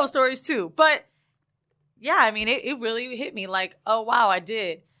 And some whole stories, too. But, yeah, I mean, it really hit me like, oh, wow, I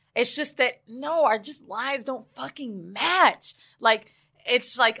did. It's just that, no, our just lives don't fucking match. Like,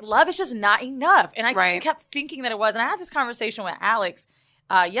 it's like, love is just not enough. And I kept thinking that it was. And I had this conversation with Alex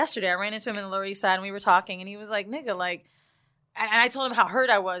yesterday. I ran into him in the Lower East Side and we were talking. And he was like, nigga, like... And I told him how hurt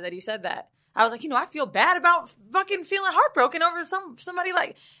I was that he said that. I was like, you know, I feel bad about fucking feeling heartbroken over somebody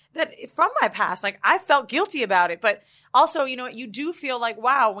like that from my past. Like, I felt guilty about it. But also, you know, you do feel like,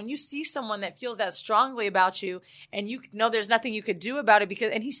 wow, when you see someone that feels that strongly about you and you know there's nothing you could do about it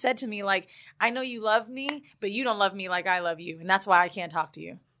because, and he said to me, like, I know you love me, but you don't love me like I love you. And that's why I can't talk to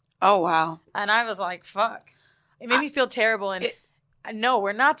you. Oh, wow. And I was like, fuck. It made me feel terrible. And no,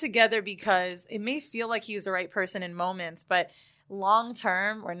 we're not together because it may feel like he's the right person in moments, but long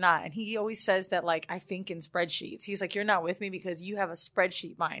term, we're not. And he always says that, like, I think in spreadsheets. He's like, you're not with me because you have a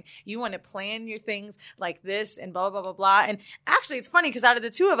spreadsheet mind. You want to plan your things like this and blah, blah, blah, blah. And actually, it's funny because out of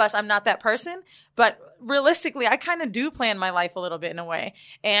the two of us, I'm not that person. But realistically, I kind of do plan my life a little bit in a way.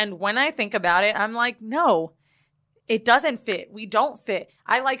 And when I think about it, I'm like, no. It doesn't fit. We don't fit.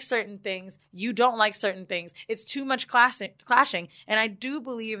 I like certain things. You don't like certain things. It's too much clashing. And I do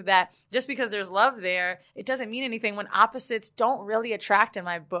believe that just because there's love there, it doesn't mean anything when opposites don't really attract in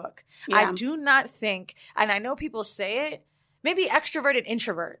my book. Yeah. I do not think, and I know people say it, maybe extroverted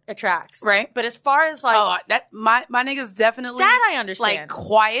introvert attracts. Right. But as far as like... Oh, that my nigga's definitely... That I understand. Like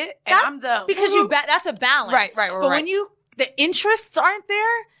quiet and I'm the... Because that's a balance. Right. But when the interests aren't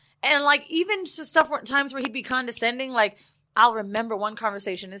there... And, like, even stuff times where he'd be condescending, like, I'll remember one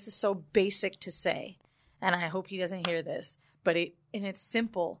conversation. This is so basic to say. And I hope he doesn't hear this. But it's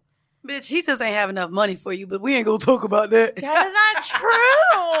simple. Bitch, he just ain't have enough money for you, but we ain't gonna talk about that. That is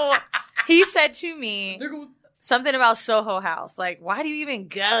not true. He said to me something about Soho House. Like, why do you even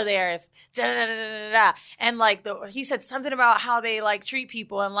go there if da-da-da-da-da-da? And, like, he said something about how they, like, treat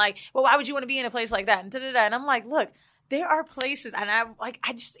people. And, like, well, why would you want to be in a place like that? And da-da-da. And I'm like, look. there are places, and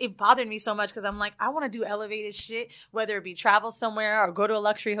it bothered me so much because I'm like, I want to do elevated shit, whether it be travel somewhere or go to a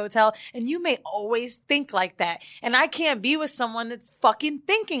luxury hotel, and you may always think like that. And I can't be with someone that's fucking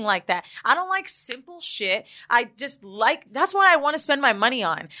thinking like that. I don't like simple shit. That's what I want to spend my money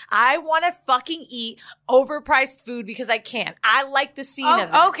on. I want to fucking eat overpriced food because I can. I like the scene of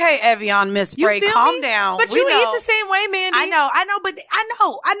it. Okay, Evian, Miss Spray, calm down. But you eat the same way, Mandy. I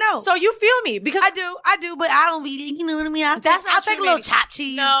know. So you feel me because I do, but I don't be, you know what I mean? I'll take a little chopped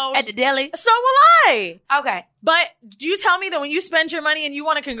cheese at the deli. So will I. Okay. But do you tell me that when you spend your money and you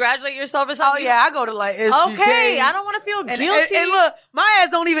want to congratulate yourself or something? Oh, yeah, I go to like SGK. Okay, I don't want to feel guilty. And look, my ass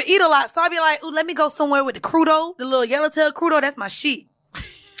don't even eat a lot. So I'll be like, ooh, let me go somewhere with the crudo, the little yellowtail crudo. That's my shit.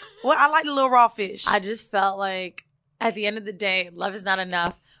 Well, I like the little raw fish. I just felt like at the end of the day, love is not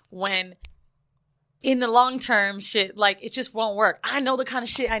enough when in the long term shit, like it just won't work. I know the kind of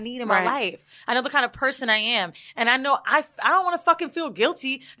shit I need in my life. I know the kind of person I am. And I know I don't want to fucking feel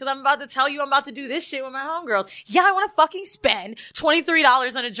guilty because I'm about to tell you I'm about to do this shit with my homegirls. Yeah, I want to fucking spend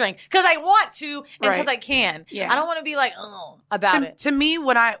 $23 on a drink because I want to and because I can. Yeah. I don't want to be like, about it. To me,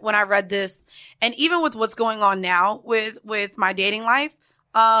 when I read this, and even with what's going on now with my dating life,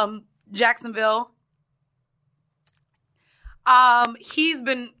 Jacksonville,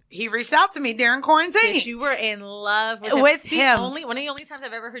 he reached out to me during quarantine. Yes, you were in love with him. One of the only times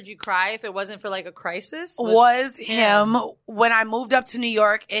I've ever heard you cry, if it wasn't for like a crisis, was him. When I moved up to New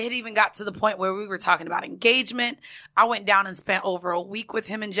York, it had even got to the point where we were talking about engagement. I went down and spent over a week with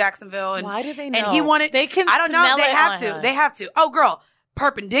him in Jacksonville. And, why do they know? And he wanted, they can I don't know. They have to. Her. They have to. Oh, girl,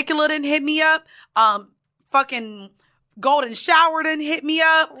 Perpendicular didn't hit me up. Fucking Golden Shower didn't hit me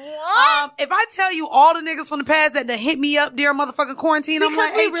up. What? If I tell you all the niggas from the past that done hit me up during motherfucking quarantine, because I'm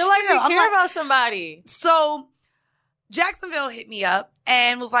like, we hey, realize chill. we care about somebody. So Jacksonville hit me up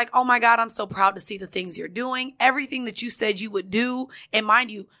and was like, oh my God, I'm so proud to see the things you're doing. Everything that you said you would do. And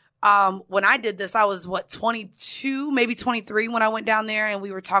mind you, when I did this, I was 22, maybe 23 when I went down there and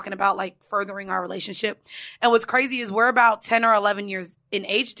we were talking about like furthering our relationship. And what's crazy is we're about 10 or 11 years in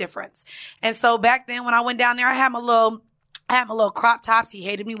age difference. And so back then when I went down there, I had my little crop tops. He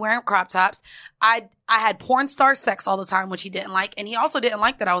hated me wearing crop tops. I had porn star sex all the time, which he didn't like. And he also didn't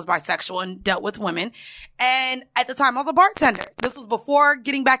like that I was bisexual and dealt with women. And at the time I was a bartender. This was before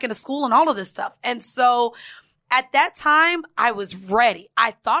getting back into school and all of this stuff. And so at that time, I was ready.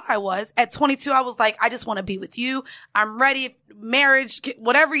 I thought I was. At 22, I was like, I just want to be with you. I'm ready. Marriage,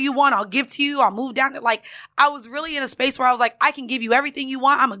 whatever you want, I'll give to you. I'll move down. Like, I was really in a space where I was like, I can give you everything you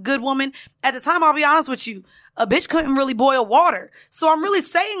want. I'm a good woman. At the time, I'll be honest with you, a bitch couldn't really boil water. So I'm really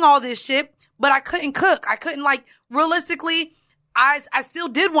saying all this shit, but I couldn't cook. I couldn't, like, realistically, I still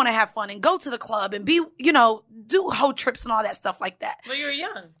did want to have fun and go to the club and be, do whole trips and all that stuff like that. But you were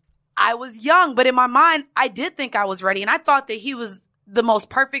young. I was young, but in my mind, I did think I was ready. And I thought that he was the most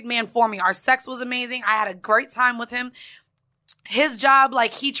perfect man for me. Our sex was amazing. I had a great time with him. His job,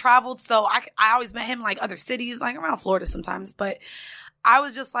 like, he traveled. So I always met him in, like, other cities, like around Florida sometimes. But I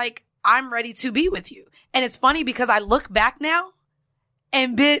was just like, I'm ready to be with you. And it's funny because I look back now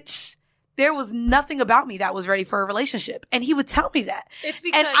and bitch, there was nothing about me that was ready for a relationship. And he would tell me that. It's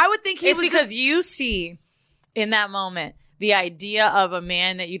because, and I would think it's because you see in that moment the idea of a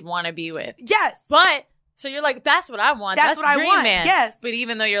man that you'd want to be with. Yes. But so you're like, that's what I want. That's what I want. Man. Yes. But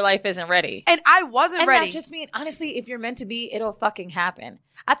even though your life isn't ready. And I wasn't ready. That just means, honestly, if you're meant to be, it'll fucking happen.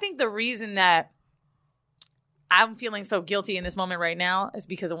 I think the reason that I'm feeling so guilty in this moment right now is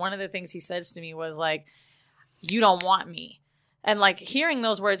because one of the things he says to me was like, you don't want me. And like hearing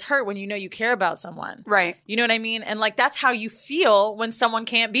those words hurt when you know you care about someone. Right. You know what I mean? And like that's how you feel when someone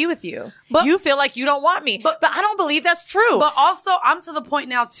can't be with you. But you feel like you don't want me. But I don't believe that's true. But also I'm to the point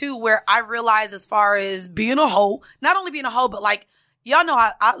now too where I realize as far as being a hoe, not only being a hoe, but like y'all know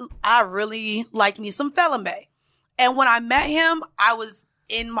I really liked me some Felon Bay. And when I met him, I was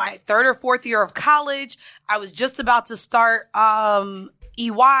in my 3rd or 4th year of college. I was just about to start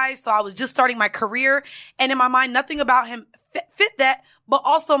EY, so I was just starting my career. And in my mind, nothing about him fit that, but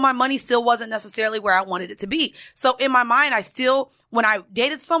also my money still wasn't necessarily where I wanted it to be. So in my mind, when I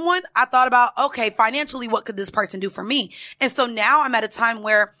dated someone, I thought about, okay, financially, what could this person do for me? And so now I'm at a time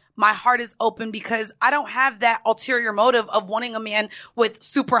where my heart is open because I don't have that ulterior motive of wanting a man with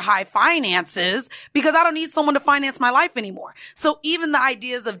super high finances because I don't need someone to finance my life anymore. So even the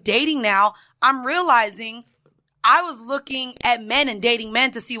ideas of dating now, I'm realizing I was looking at men and dating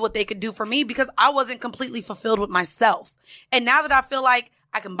men to see what they could do for me because I wasn't completely fulfilled with myself. And now that I feel like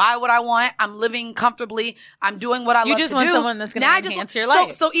I can buy what I want, I'm living comfortably, I'm doing what I love to do. You just want someone that's going to enhance your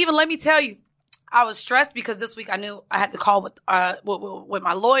life. So even let me tell you, I was stressed because this week I knew I had to call with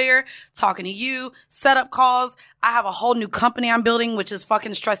my lawyer, talking to you, set up calls. I have a whole new company I'm building, which is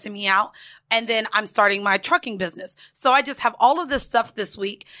fucking stressing me out. And then I'm starting my trucking business. So I just have all of this stuff this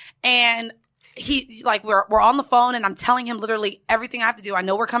week. And he, like, we're on the phone and I'm telling him literally everything I have to do. I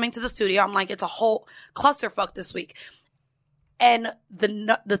know we're coming to the studio. I'm like, it's a whole clusterfuck this week. And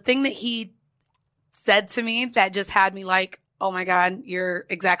the thing that he said to me that just had me like, oh my God, you're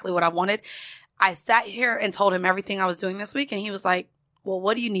exactly what I wanted. I sat here and told him everything I was doing this week. And he was like, well,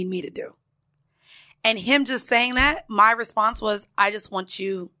 what do you need me to do? And him just saying that, my response was, I just want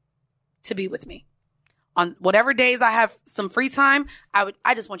you to be with me. On whatever days I have some free time,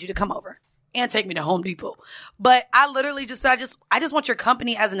 I just want you to come over and take me to Home Depot. But I literally just said, I just want your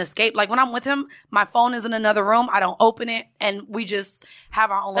company as an escape. Like when I'm with him, my phone is in another room. I don't open it and we just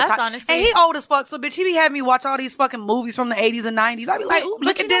have our own little time. Honestly, and he old as fuck. So bitch, he be having me watch all these fucking movies from the 80s and 90s. I'd be like, ooh,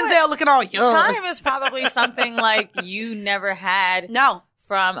 look at Denzel looking all young. Time is probably something like you never had. No.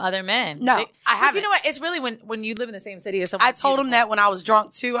 From other men. No, I haven't. But you know what? It's really when you live in the same city as someone. I told him that when I was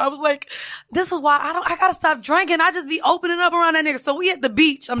drunk too. I was like, this is why I gotta stop drinking. I just be opening up around that nigga. So we at the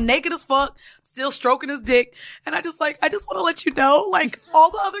beach. I'm naked as fuck, still stroking his dick. And I just want to let you know, like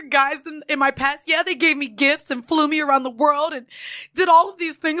all the other guys in my past, yeah, they gave me gifts and flew me around the world and did all of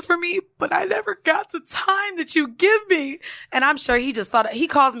these things for me, but I never got the time that you give me. And I'm sure he just thought, he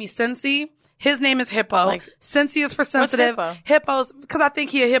calls me Cincy. His name is Hippo. Like, Cincy is for sensitive. Hippo's, because I think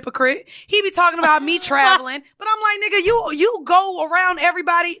he a hypocrite. He be talking about me traveling, but I'm like, nigga, you go around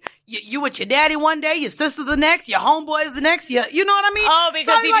everybody. You with your daddy one day, your sister the next, your homeboys the next. You know what I mean? Oh,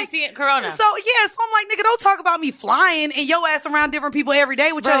 because so he be seeing Corona. So yeah, so I'm like, nigga, don't talk about me flying and your ass around different people every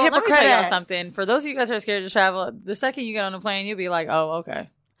day with your hypocrite let me tell ass. y'all something. For those of you guys who are scared to travel, the second you get on the plane, you'll be like, oh, okay.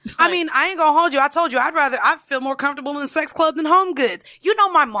 I mean, I ain't gonna hold you. I told you, I feel more comfortable in a sex club than Home Goods. You know,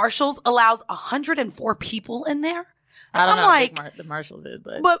 my Marshalls allows 104 people in there. I don't know like, the Marshalls is,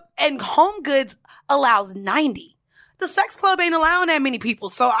 and Home Goods allows 90. The sex club ain't allowing that many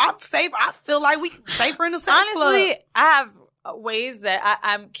people. So I'm safe. I feel like we safer in the sex club. Honestly, I have ways that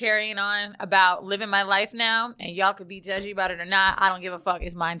I'm carrying on about living my life now, and y'all could be judgy about it or not. I don't give a fuck.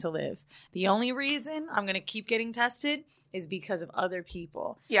 It's mine to live. The only reason I'm going to keep getting tested is because of other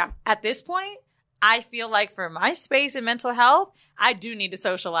people. Yeah. At this point, I feel like for my space and mental health, I do need to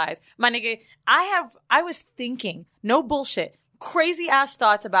socialize. My nigga, I was thinking, no bullshit, crazy ass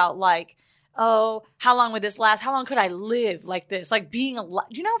thoughts about like, oh, how long would this last? How long could I live like this? Like being alive.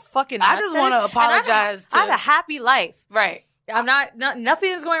 Do you know how fucking I just want to apologize. I have a happy life. Right. I'm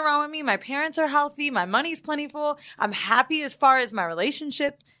nothing is going wrong with me. My parents are healthy. My money's plentiful. I'm happy as far as my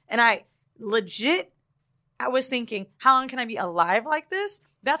relationship. And I was thinking, how long can I be alive like this?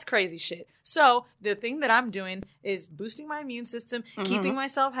 That's crazy shit. So the thing that I'm doing is boosting my immune system, keeping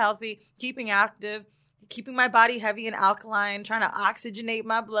myself healthy, keeping active, keeping my body heavy and alkaline, trying to oxygenate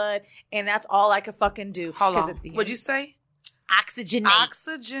my blood. And that's all I could fucking do. Hold on. What'd you say? Oxygenate.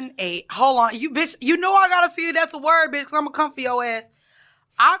 Oxygenate. Hold on. You bitch, you know I gotta see it. That's a word, bitch, 'cause I'm gonna come for your ass.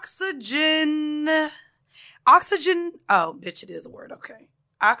 Oxygen. Oh, bitch, it is a word. Okay.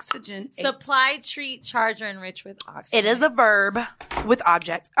 Oxygen. Supply, treat, charge, or enrich with oxygen. It is a verb with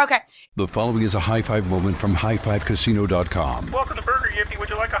objects. Okay. The following is a high five moment from highfivecasino.com. Welcome to Burger Yippee.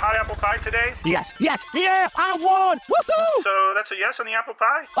 Would you like a hot apple pie today? Yes, yeah, I won! Woohoo! So that's a yes on the apple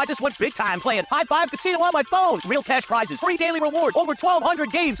pie? I just went big time playing High Five Casino on my phone. Real cash prizes, free daily rewards, over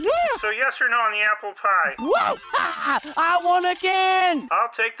 1,200 games. Yeah. So yes or no on the apple pie? Whoa! I won again! I'll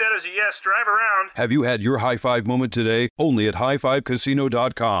take that as a yes. Drive around. Have you had your high five moment today? Only at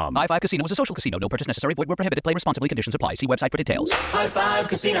highfivecasino.com. High Five Casino is a social casino. No purchase necessary. Void where prohibited. Play responsibly. Conditions apply. See website for details. High Five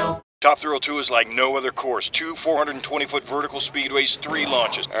Casino. Top Thrill 2 is like no other course. 2 420-foot vertical speedways, 3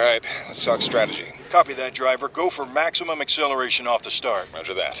 launches. All right, let's talk strategy. Copy that, driver. Go for maximum acceleration off the start.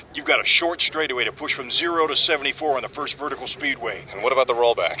 Roger that. You've got a short straightaway to push from 0 to 74 on the first vertical speedway. And what about the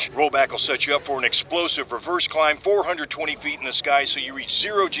rollback? Rollback will set you up for an explosive reverse climb 420 feet in the sky so you reach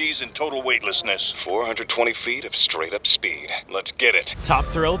 0 G's and total weightlessness. 420 feet of straight-up speed. Let's get it. Top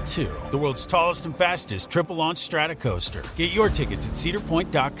Thrill 2, the world's tallest and fastest triple-launch stratocoaster. Get your tickets at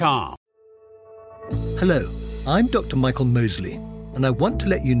cedarpoint.com. Hello, I'm Dr. Michael Mosley, and I want to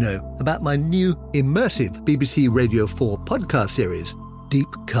let you know about my new immersive BBC Radio 4 podcast series, Deep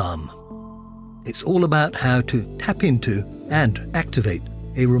Calm. It's all about how to tap into and activate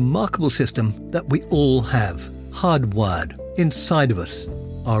a remarkable system that we all have, hardwired inside of us,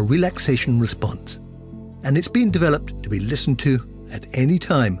 our relaxation response. And it's been developed to be listened to at any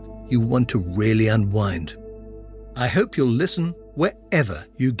time you want to really unwind. I hope you'll listen wherever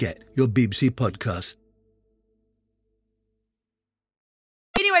you get your BBC podcasts.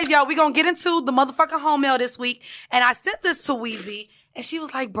 Anyway, anyways, y'all, we gonna get into the motherfucking home mail this week. And I sent this to Weezy, and she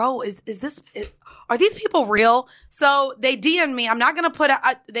was like, bro, are these people real? So they DM'd me. I'm not gonna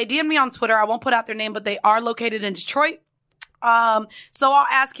they DM'd me on Twitter. I won't put out their name, but they are located in Detroit. So I'll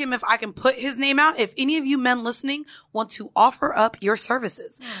ask him if I can put his name out. If any of you men listening want to offer up your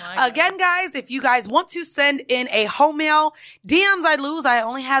services. Again, guys, if you guys want to send in a home mail, DMs I lose. I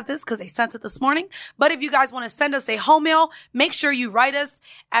only have this because they sent it this morning. But if you guys want to send us a home mail, make sure you write us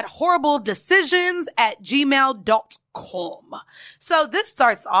at horribledecisions@gmail.com. So this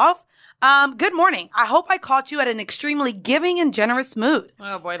starts off. Good morning. I hope I caught you at an extremely giving and generous mood.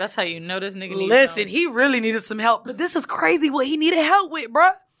 Oh boy, that's how you know this nigga needs Listen, help. he really needed some help, but this is crazy what he needed help with,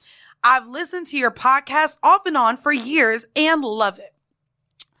 bruh. I've listened to your podcast off and on for years and love it.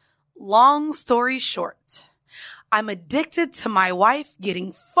 Long story short, I'm addicted to my wife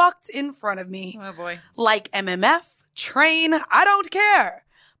getting fucked in front of me. Oh boy. Like MMF, train, I don't care.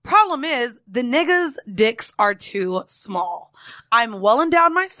 Problem is, the niggas' dicks are too small. I'm well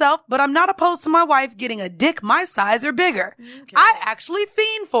endowed myself, but I'm not opposed to my wife getting a dick my size or bigger. Okay. I actually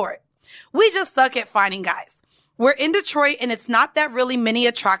fiend for it. We just suck at finding guys. We're in Detroit, and it's not that really many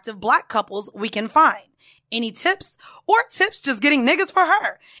attractive black couples we can find. Any tips? Or tips just getting niggas for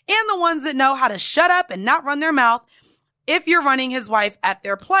her, and the ones that know how to shut up and not run their mouth if you're running his wife at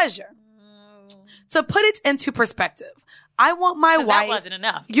their pleasure. To put it into perspective, I want my wife. That wasn't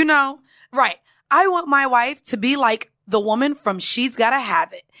enough. You know, right. I want my wife to be like the woman from She's Gotta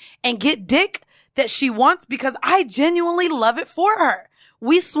Have It and get dick that she wants because I genuinely love it for her.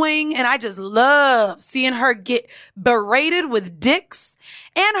 We swing and I just love seeing her get berated with dicks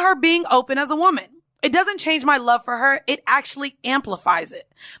and her being open as a woman. It doesn't change my love for her. It actually amplifies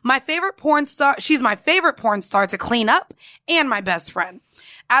it. My favorite porn star, she's my favorite porn star to clean up and my best friend.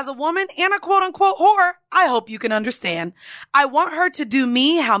 As a woman and a quote-unquote whore, I hope you can understand. I want her to do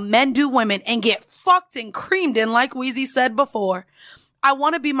me how men do women and get fucked and creamed in like Weezy said before. I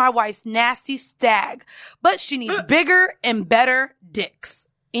want to be my wife's nasty stag, but she needs bigger and better dicks.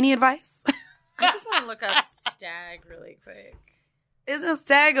 Any advice? I just want to look up stag really quick. Isn't a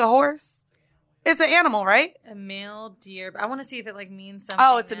stag a horse? It's an animal, right? A male deer. I want to see if it like means something.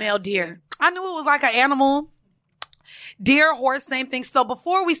 Oh, it's a male deer. I knew it was like an animal. Deer, horse, same thing. So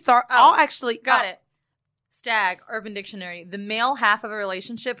before we start, I'll actually... Got it. Stag, Urban Dictionary. The male half of a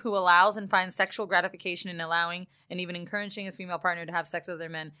relationship who allows and finds sexual gratification in allowing and even encouraging his female partner to have sex with their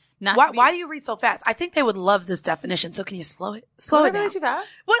men. Why do you read so fast? I think they would love this definition. So can you slow it down? Really too fast?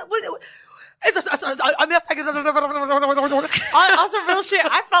 What? Also, real shit.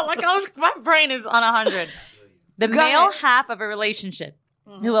 I felt like my brain is on 100. The male half of a relationship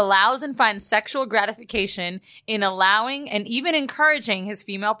who allows and finds sexual gratification in allowing and even encouraging his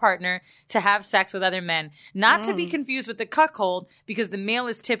female partner to have sex with other men. Not to be confused with the cuckold, because the male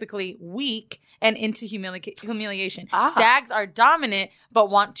is typically weak and into humiliation. Stags are dominant, but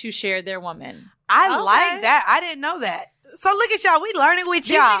want to share their woman. I like that. I didn't know that. So look at y'all. We learning with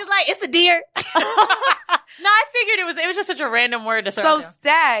y'all. These niggas like, it's a deer. No, I figured it was just such a random word to So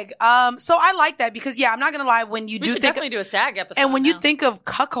stag. So I like that because I'm not gonna lie. When you we should definitely do a stag episode. And when you think of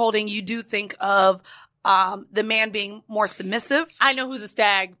cuckolding, you do think of the man being more submissive. I know who's a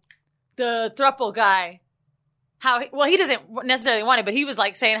stag. The thruple guy. He doesn't necessarily want it, but he was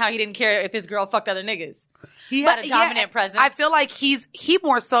like saying how he didn't care if his girl fucked other niggas. He had a dominant presence. I feel like he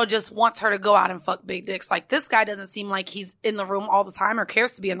more so just wants her to go out and fuck big dicks. Like this guy doesn't seem like he's in the room all the time or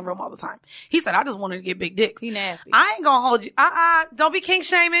cares to be in the room all the time. He said, I just wanted to get big dicks. He nasty. I ain't gonna hold you. Don't be kink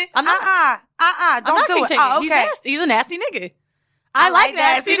shaming. Don't do it. Oh, okay. He's a nasty nigga. I like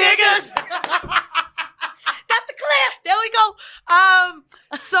nasty niggas. That's the clip. There we go.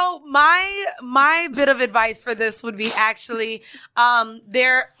 So my bit of advice for this would be actually,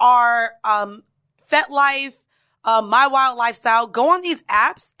 there are, FetLife, My Wild Lifestyle. Go on these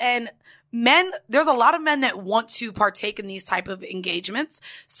apps and there's a lot of men that want to partake in these type of engagements.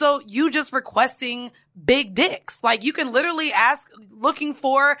 So you just requesting big dicks. Like you can literally ask, looking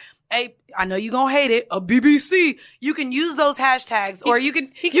for I know you're gonna hate it, a BBC. You can use those hashtags or you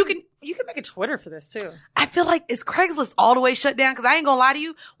can make a Twitter for this too. I feel like is Craigslist all the way shut down? Cause I ain't gonna lie to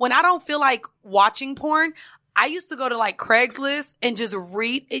you. When I don't feel like watching porn, I used to go to like Craigslist and just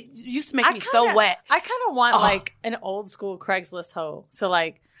read. It used to make me so wet. I kind of want like an old school Craigslist hoe. So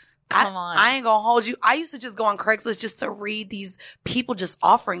like, come on. I ain't gonna hold you. I used to just go on Craigslist just to read these people just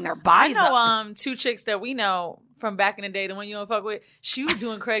offering their bodies. I know two chicks that we know from back in the day, the one you don't fuck with. She was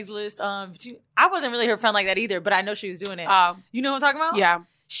doing Craigslist. I wasn't really her friend like that either, but I know she was doing it. You know what I'm talking about? Yeah.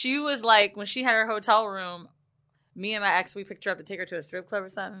 She was like, when she had her hotel room, me and my ex, we picked her up to take her to a strip club or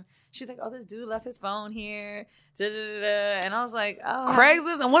something. She's like, oh, this dude left his phone here. And I was like, oh.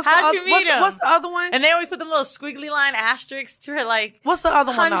 Craigslist? And what's the other one? And they always put the little squiggly line asterisks to her, like, what's the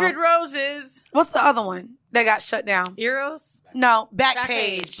other one? 100 roses. What's the other one that got shut down? Eros? No,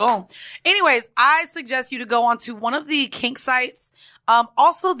 Backpage. Boom. Anyways, I suggest you to go onto one of the kink sites.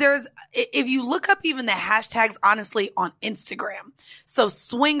 Also, if you look up even the hashtags, honestly, on Instagram. So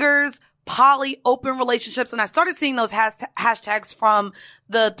swingers, poly, open relationships. And I started seeing those hashtags from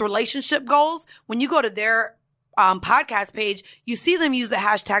the relationship goals. When you go to their podcast page, you see them use the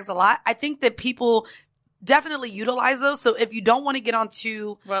hashtags a lot. I think that people definitely utilize those. So if you don't want to get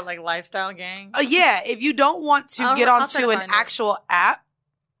onto what, like Lifestyle Gang? Yeah. If you don't want to get onto an actual app,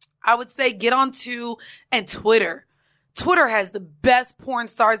 I would say get onto Twitter. Twitter has the best porn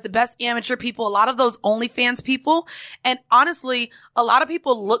stars, the best amateur people, a lot of those OnlyFans people. And honestly, a lot of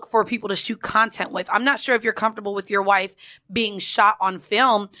people look for people to shoot content with. I'm not sure if you're comfortable with your wife being shot on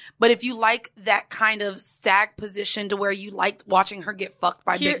film, but if you like that kind of stag position to where you liked watching her get fucked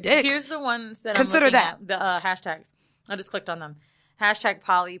by big dicks. Here's the ones that consider I'm looking that. at, the hashtags. I just clicked on them. Hashtag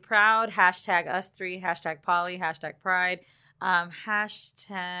poly proud, hashtag us three, hashtag poly, hashtag pride,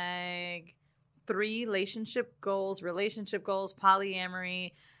 hashtag 3 relationship goals,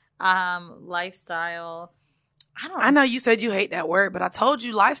 polyamory, lifestyle. I know you said you hate that word, but I told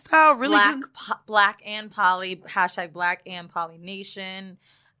you lifestyle really black and poly, hashtag black and poly nation.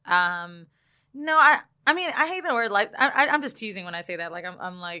 No, I mean, I hate the word life. I'm just teasing when I say that. Like,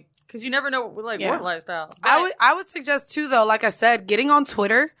 I'm like, because you never know, what lifestyle. But I would suggest too, though, like I said, getting on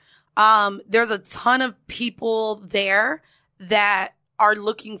Twitter. There's a ton of people there that are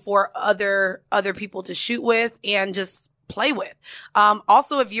looking for other people to shoot with and just play with.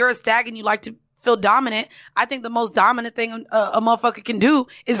 Also, if you're a stag and you like to feel dominant, I think the most dominant thing a motherfucker can do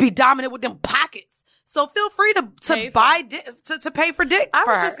is be dominant with them pockets. So feel free to buy to pay for dick. I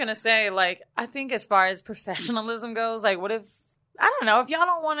was just gonna say, like, I think as far as professionalism goes, like, what if, I don't know, if y'all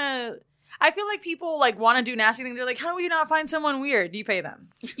don't want to. I feel like people like want to do nasty things. They're like, how do you not find someone weird? Do you pay them?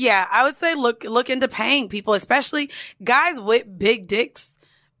 Yeah, I would say look into paying people, especially guys with big dicks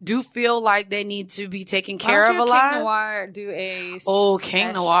do feel like they need to be taken care of a lot. King Noir do a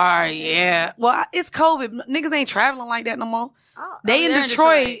King Noir, yeah. Well, it's COVID. Niggas ain't traveling like that no more. They're in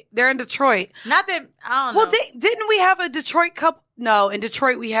Detroit. They're in Detroit. Not that, I don't know. Well, didn't we have a Detroit couple? No, in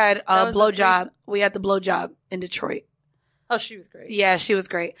Detroit we had a blowjob. We had the blowjob in Detroit. Oh, she was great. Yeah, she was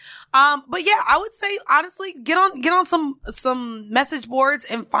great. But yeah, I would say honestly, get on some message boards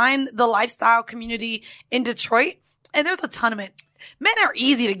and find the lifestyle community in Detroit. And there's a ton of men. Men are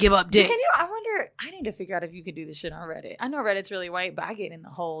easy to give up dick. I wonder, I need to figure out if you could do this shit on Reddit. I know Reddit's really white, but I get in the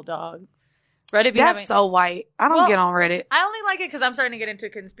whole dog. Reddit That's so white. I don't get on Reddit. I only like it because I'm starting to get into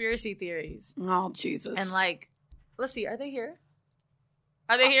conspiracy theories. Oh, Jesus. And like, let's see, are they here?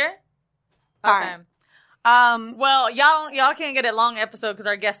 Are they here? All okay. right. Well, y'all can't get a long episode because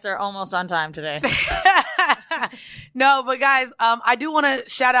our guests are almost on time today. No, but guys, I do want to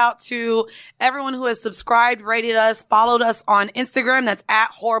shout out to everyone who has subscribed, rated us, followed us on Instagram. That's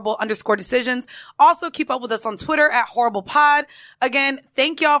 @horrible_decisions. Also keep up with us on Twitter @horriblepod. Again,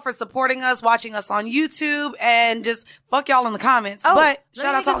 thank y'all for supporting us, watching us on YouTube, and just fuck y'all in the comments. Oh, but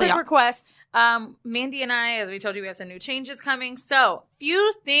shout out to all y'all. Request. Mandy and I, as we told you, we have some new changes coming. So,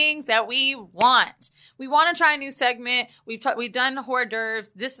 few things that we want. We want to try a new segment. We've done hors d'oeuvres.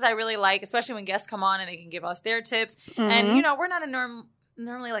 This I really like, especially when guests come on and they can give us their tips. Mm-hmm. And, you know, we're not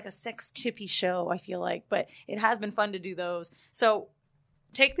normally like a sex tippy show, I feel like, but it has been fun to do those. So,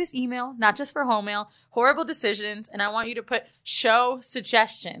 take this email, not just for home mail, Horrible Decisions, and I want you to put show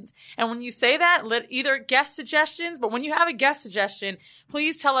suggestions. And when you say that, either guest suggestions, but when you have a guest suggestion,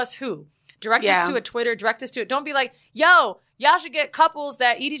 please tell us who. Direct us to a Twitter, direct us to it. Don't be like, yo, y'all should get couples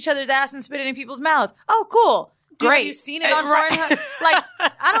that eat each other's ass and spit it in people's mouths. Oh, cool. Great. Have you seen it on Pornhub? Like,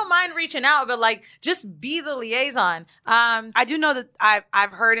 I don't mind reaching out, but like, just be the liaison. I do know that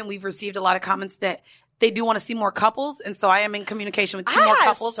I've heard and we've received a lot of comments that they do want to see more couples, and so I am in communication with two more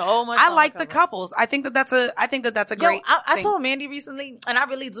couples. So much I like the couples. I think that that's a great. I told Mandy recently, and I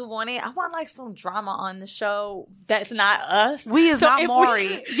really do want it. I want like some drama on the show that's not us. We is not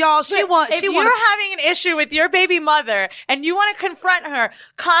Maury, y'all. If you're having an issue with your baby mother and you want to confront her,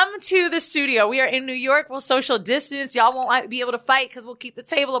 come to the studio. We are in New York. We'll social distance. Y'all won't be able to fight because we'll keep the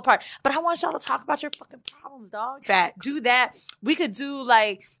table apart. But I want y'all to talk about your fucking problems, dog. Facts. Do that. We could do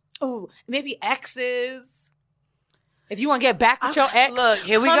like. Oh, maybe exes. If you want to get back with your ex, look,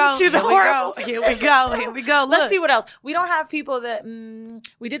 here we go. Here we go. Let's see what else. We don't have people that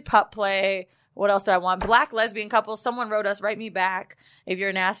we did pup play. What else do I want? Black lesbian couples. Someone wrote us, write me back if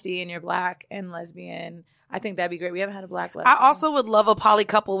you're nasty and you're black and lesbian. I think that'd be great. We haven't had a black lesbian. I also would love a poly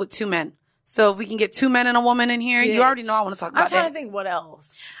couple with 2 men. So if we can get 2 men and a woman in here, you already know I want to talk about that. I'm trying to think what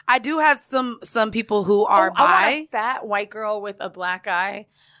else. I do have some people who are bi. I want a fat white girl with a black guy.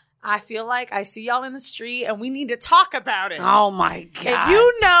 I feel like I see y'all in the street and we need to talk about it. Oh my God. If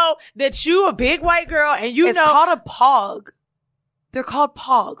you know that you a big white girl and it's called a pog. They're called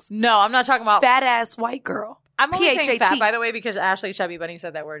pogs. No, I'm not talking about fat ass white girl. I'm only saying fat, by the way, because Ashley Chubby Bunny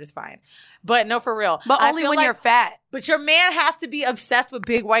said that word is fine. But no, for real. But only when you're fat. But your man has to be obsessed with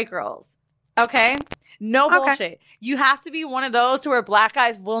big white girls. Okay? No bullshit. You have to be one of those to where black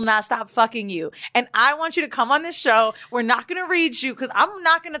guys will not stop fucking you. And I want you to come on this show. We're not going to read you because I'm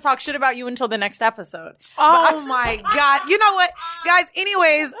not going to talk shit about you until the next episode. Oh my God. You know what? Guys,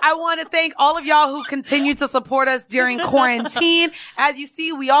 anyways, I want to thank all of y'all who continue to support us during quarantine. As you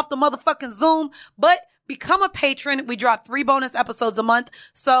see, we off the motherfucking Zoom, but become a patron. We drop 3 bonus episodes a month.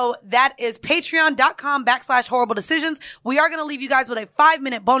 So that is patreon.com/horrible decisions. We are going to leave you guys with a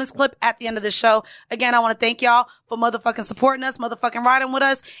 5-minute bonus clip at the end of the show. Again, I want to thank y'all for motherfucking supporting us, motherfucking riding with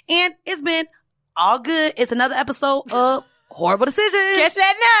us. And it's been all good. It's another episode of Horrible Decisions. Catch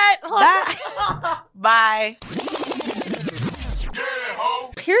that nut. Bye.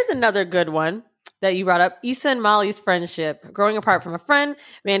 Here's another good one that you brought up. Issa and Molly's friendship, growing apart from a friend.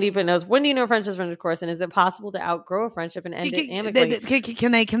 Mandeep knows, when do you know friendships friends, of course, and is it possible to outgrow a friendship and end it amicably?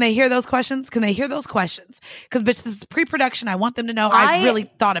 Can they hear those questions? Can they hear those questions? Because bitch, this is pre-production. I want them to know I really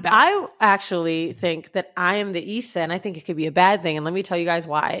thought about it. I actually think that I am the Issa, and I think it could be a bad thing, and let me tell you guys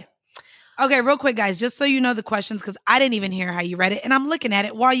why. Okay, real quick, guys, just so you know the questions, because I didn't even hear how you read it, and I'm looking at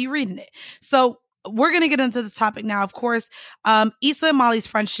it while you're reading it. So we're going to get into this topic now. Of course, Issa and Molly's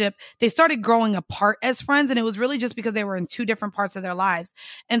friendship, they started growing apart as friends, and it was really just because they were in 2 different parts of their lives.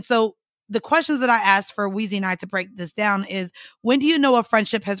 And so the questions that I asked for Weezy and I to break this down is, when do you know a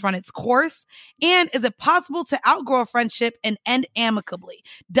friendship has run its course? And is it possible to outgrow a friendship and end amicably?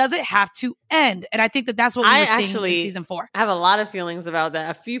 Does it have to end? And I think that that's what we were seeing in season 4. I have a lot of feelings about that.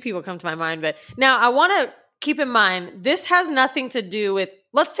 A few people come to my mind, but now I want to keep in mind, this has nothing to do with,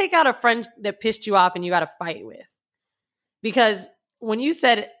 let's take out a friend that pissed you off and you got to fight with. Because when you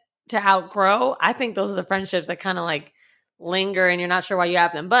said to outgrow, I think those are the friendships that kind of like linger and you're not sure why you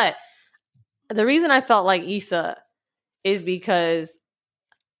have them. But the reason I felt like Issa is because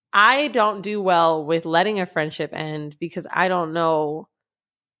I don't do well with letting a friendship end because I don't know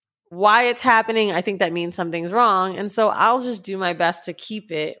why it's happening. I think that means something's wrong. And so I'll just do my best to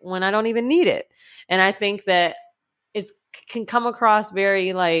keep it when I don't even need it. And I think that it can come across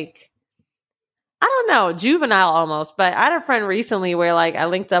very like, I don't know, juvenile almost. But I had a friend recently where like I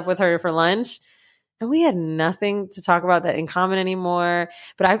linked up with her for lunch and we had nothing to talk about that in common anymore.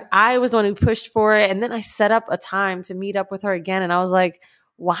 But I was the one who pushed for it. And then I set up a time to meet up with her again. And I was like,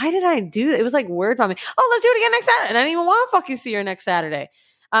 why did I do that? It was like weird for me. Oh, let's do it again next Saturday. And I didn't even want to fucking see her next Saturday.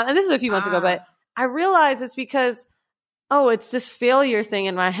 And this was a few months ago, but I realized it's because, it's this failure thing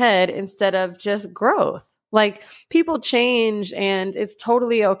in my head instead of just growth. Like, people change and it's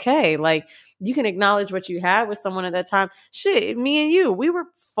totally okay. Like, you can acknowledge what you had with someone at that time. Shit, me and you, we were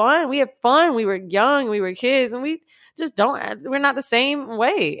fun. We had fun. We were young. We were kids. And we just we're not the same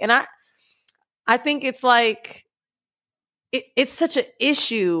way. And I think it's like, it's such an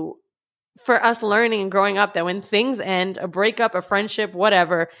issue for us learning and growing up that when things end, a breakup, a friendship,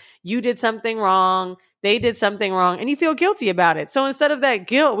 whatever, you did something wrong, they did something wrong, and you feel guilty about it. So instead of that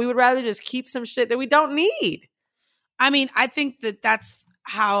guilt, we would rather just keep some shit that we don't need. I mean, I think that that's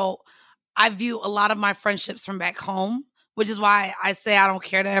how I view a lot of my friendships from back home, which is why I say I don't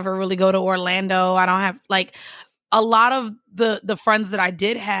care to ever really go to Orlando. I don't have, like, a lot of the friends that I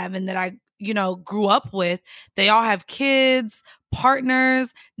did have and that I, grew up with, they all have kids,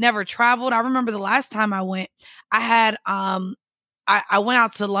 partners, never traveled. I remember the last time I went, I had, I went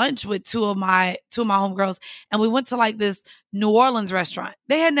out to lunch with two of my homegirls and we went to like this New Orleans restaurant.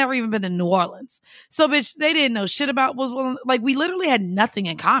 They had never even been to New Orleans. So bitch, they didn't know shit about like we literally had nothing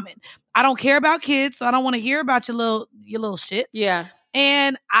in common. I don't care about kids, so I don't want to hear about your little shit. Yeah.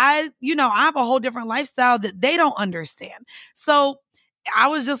 And I have a whole different lifestyle that they don't understand. So I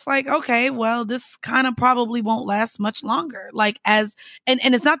was just like, okay, well, this kind of probably won't last much longer. Like and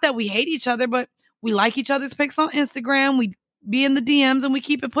it's not that we hate each other, but we like each other's pics on Instagram. We be in the DMs and we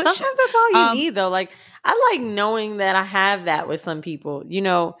keep it pushing. Sometimes that's all you need though. Like, I like knowing that I have that with some people.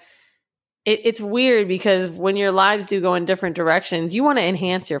 It's weird because when your lives do go in different directions, you want to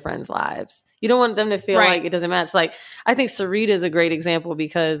enhance your friends' lives. You don't want them to feel like it doesn't match. Like, I think Sarita is a great example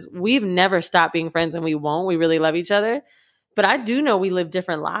because we've never stopped being friends and we won't. We really love each other. But I do know we live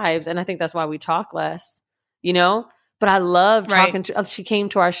different lives, and I think that's why we talk less, you know? But I love talking to, she came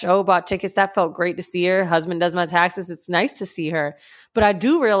to our show, bought tickets. That felt great to see her. Husband does my taxes. It's nice to see her. But I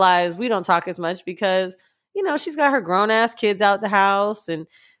do realize we don't talk as much because, you know, she's got her grown-ass kids out the house, and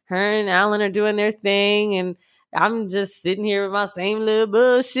her and Alan are doing their thing, and I'm just sitting here with my same little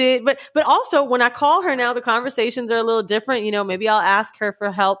bullshit. But also, when I call her now, the conversations are a little different. You know, maybe I'll ask her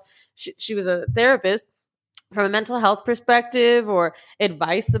for help. She was a therapist from a mental health perspective, or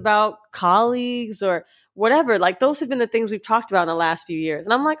advice about colleagues or whatever. Like, those have been the things we've talked about in the last few years.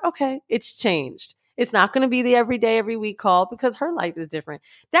 And I'm like, okay, it's changed. It's not going to be the every day, every week call because her life is different.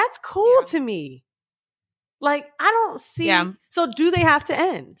 That's cool to me. Like, I don't see. Yeah. So do they have to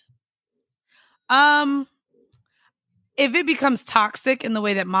end? If it becomes toxic in the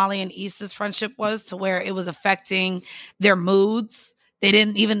way that Molly and Issa's friendship was, to where it was affecting their moods, they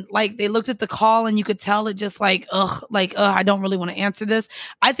didn't even they looked at the call and you could tell it just I don't really want to answer this.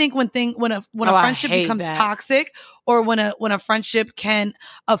 I think when a friendship becomes toxic, or when a friendship can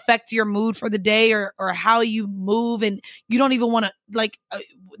affect your mood for the day, or how you move, and you don't even want to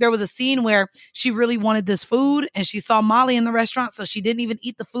there was a scene where she really wanted this food and she saw Molly in the restaurant, so she didn't even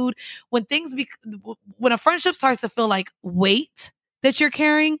eat the food. When when a friendship starts to feel like weight that you're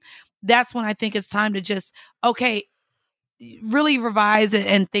carrying, that's when I think it's time to just, okay, really revise it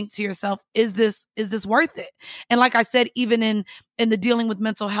and think to yourself, is this worth it? And like I said, even in the dealing with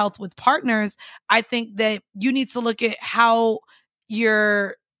mental health with partners, I think that you need to look at how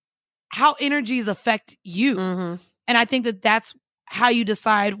energies affect you. Mm-hmm. And I think that that's how you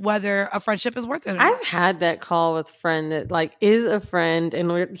decide whether a friendship is worth it or not. I've had that call with a friend that is a friend, and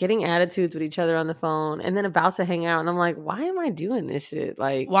we're getting attitudes with each other on the phone, and then about to hang out, and I'm like, why am I doing this shit?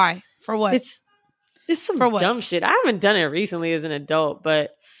 Like, why? For what? It's some dumb shit. I haven't done it recently as an adult,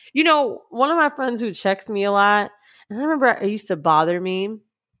 but you know, one of my friends who checks me a lot, and I remember it used to bother me.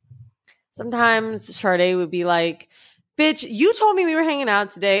 Sometimes Sade would be like, bitch, you told me we were hanging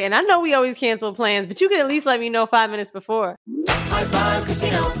out today, and I know we always cancel plans, but you could at least let me know 5 minutes before. High Five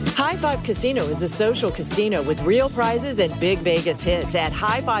Casino. High Five Casino is a social casino with real prizes and big Vegas hits at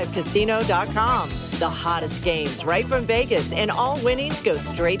highfivecasino.com. The hottest games right from Vegas, and all winnings go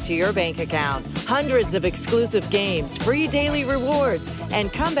straight to your bank account. Hundreds of exclusive games, free daily rewards,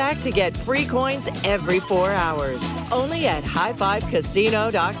 and come back to get free coins every 4 hours. Only at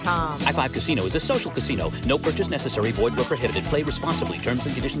highfivecasino.com. High Five Casino is a social casino. No purchase necessary. Void where prohibited. Play responsibly. Terms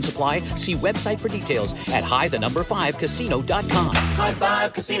and conditions apply. See website for details at high5casino.com. High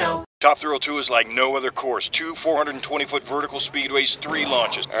Five Casino. Top Thrill 2 is like no other course. 2 420-foot vertical speedways, 3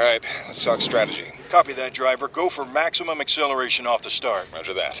 launches. All right, let's talk strategy. Copy that, driver. Go for maximum acceleration off the start.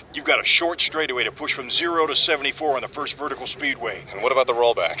 Roger that. You've got a short straightaway to push from 0 to 74 on the first vertical speedway. And what about the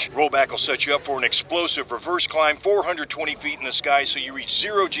rollback? Rollback will set you up for an explosive reverse climb 420 feet in the sky, so you reach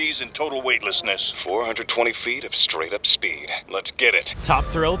 0 G's in total weightlessness. 420 feet of straight-up speed. Let's get it. Top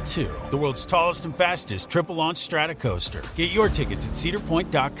Thrill 2, the world's tallest and fastest triple-launch Stratocoaster. Get your tickets at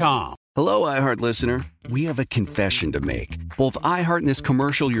cedarpoint.com. Hello, iHeart listener. We have a confession to make. Both iHeart and this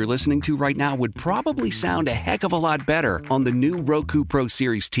commercial you're listening to right now would probably sound a heck of a lot better on the new Roku Pro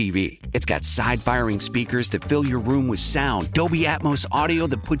Series TV. It's got side-firing speakers that fill your room with sound, Dolby Atmos audio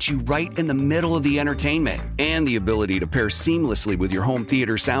that puts you right in the middle of the entertainment, and the ability to pair seamlessly with your home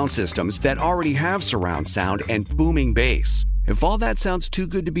theater sound systems that already have surround sound and booming bass. If all that sounds too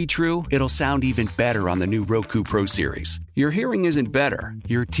good to be true, it'll sound even better on the new Roku Pro Series. Your hearing isn't better,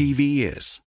 your TV is.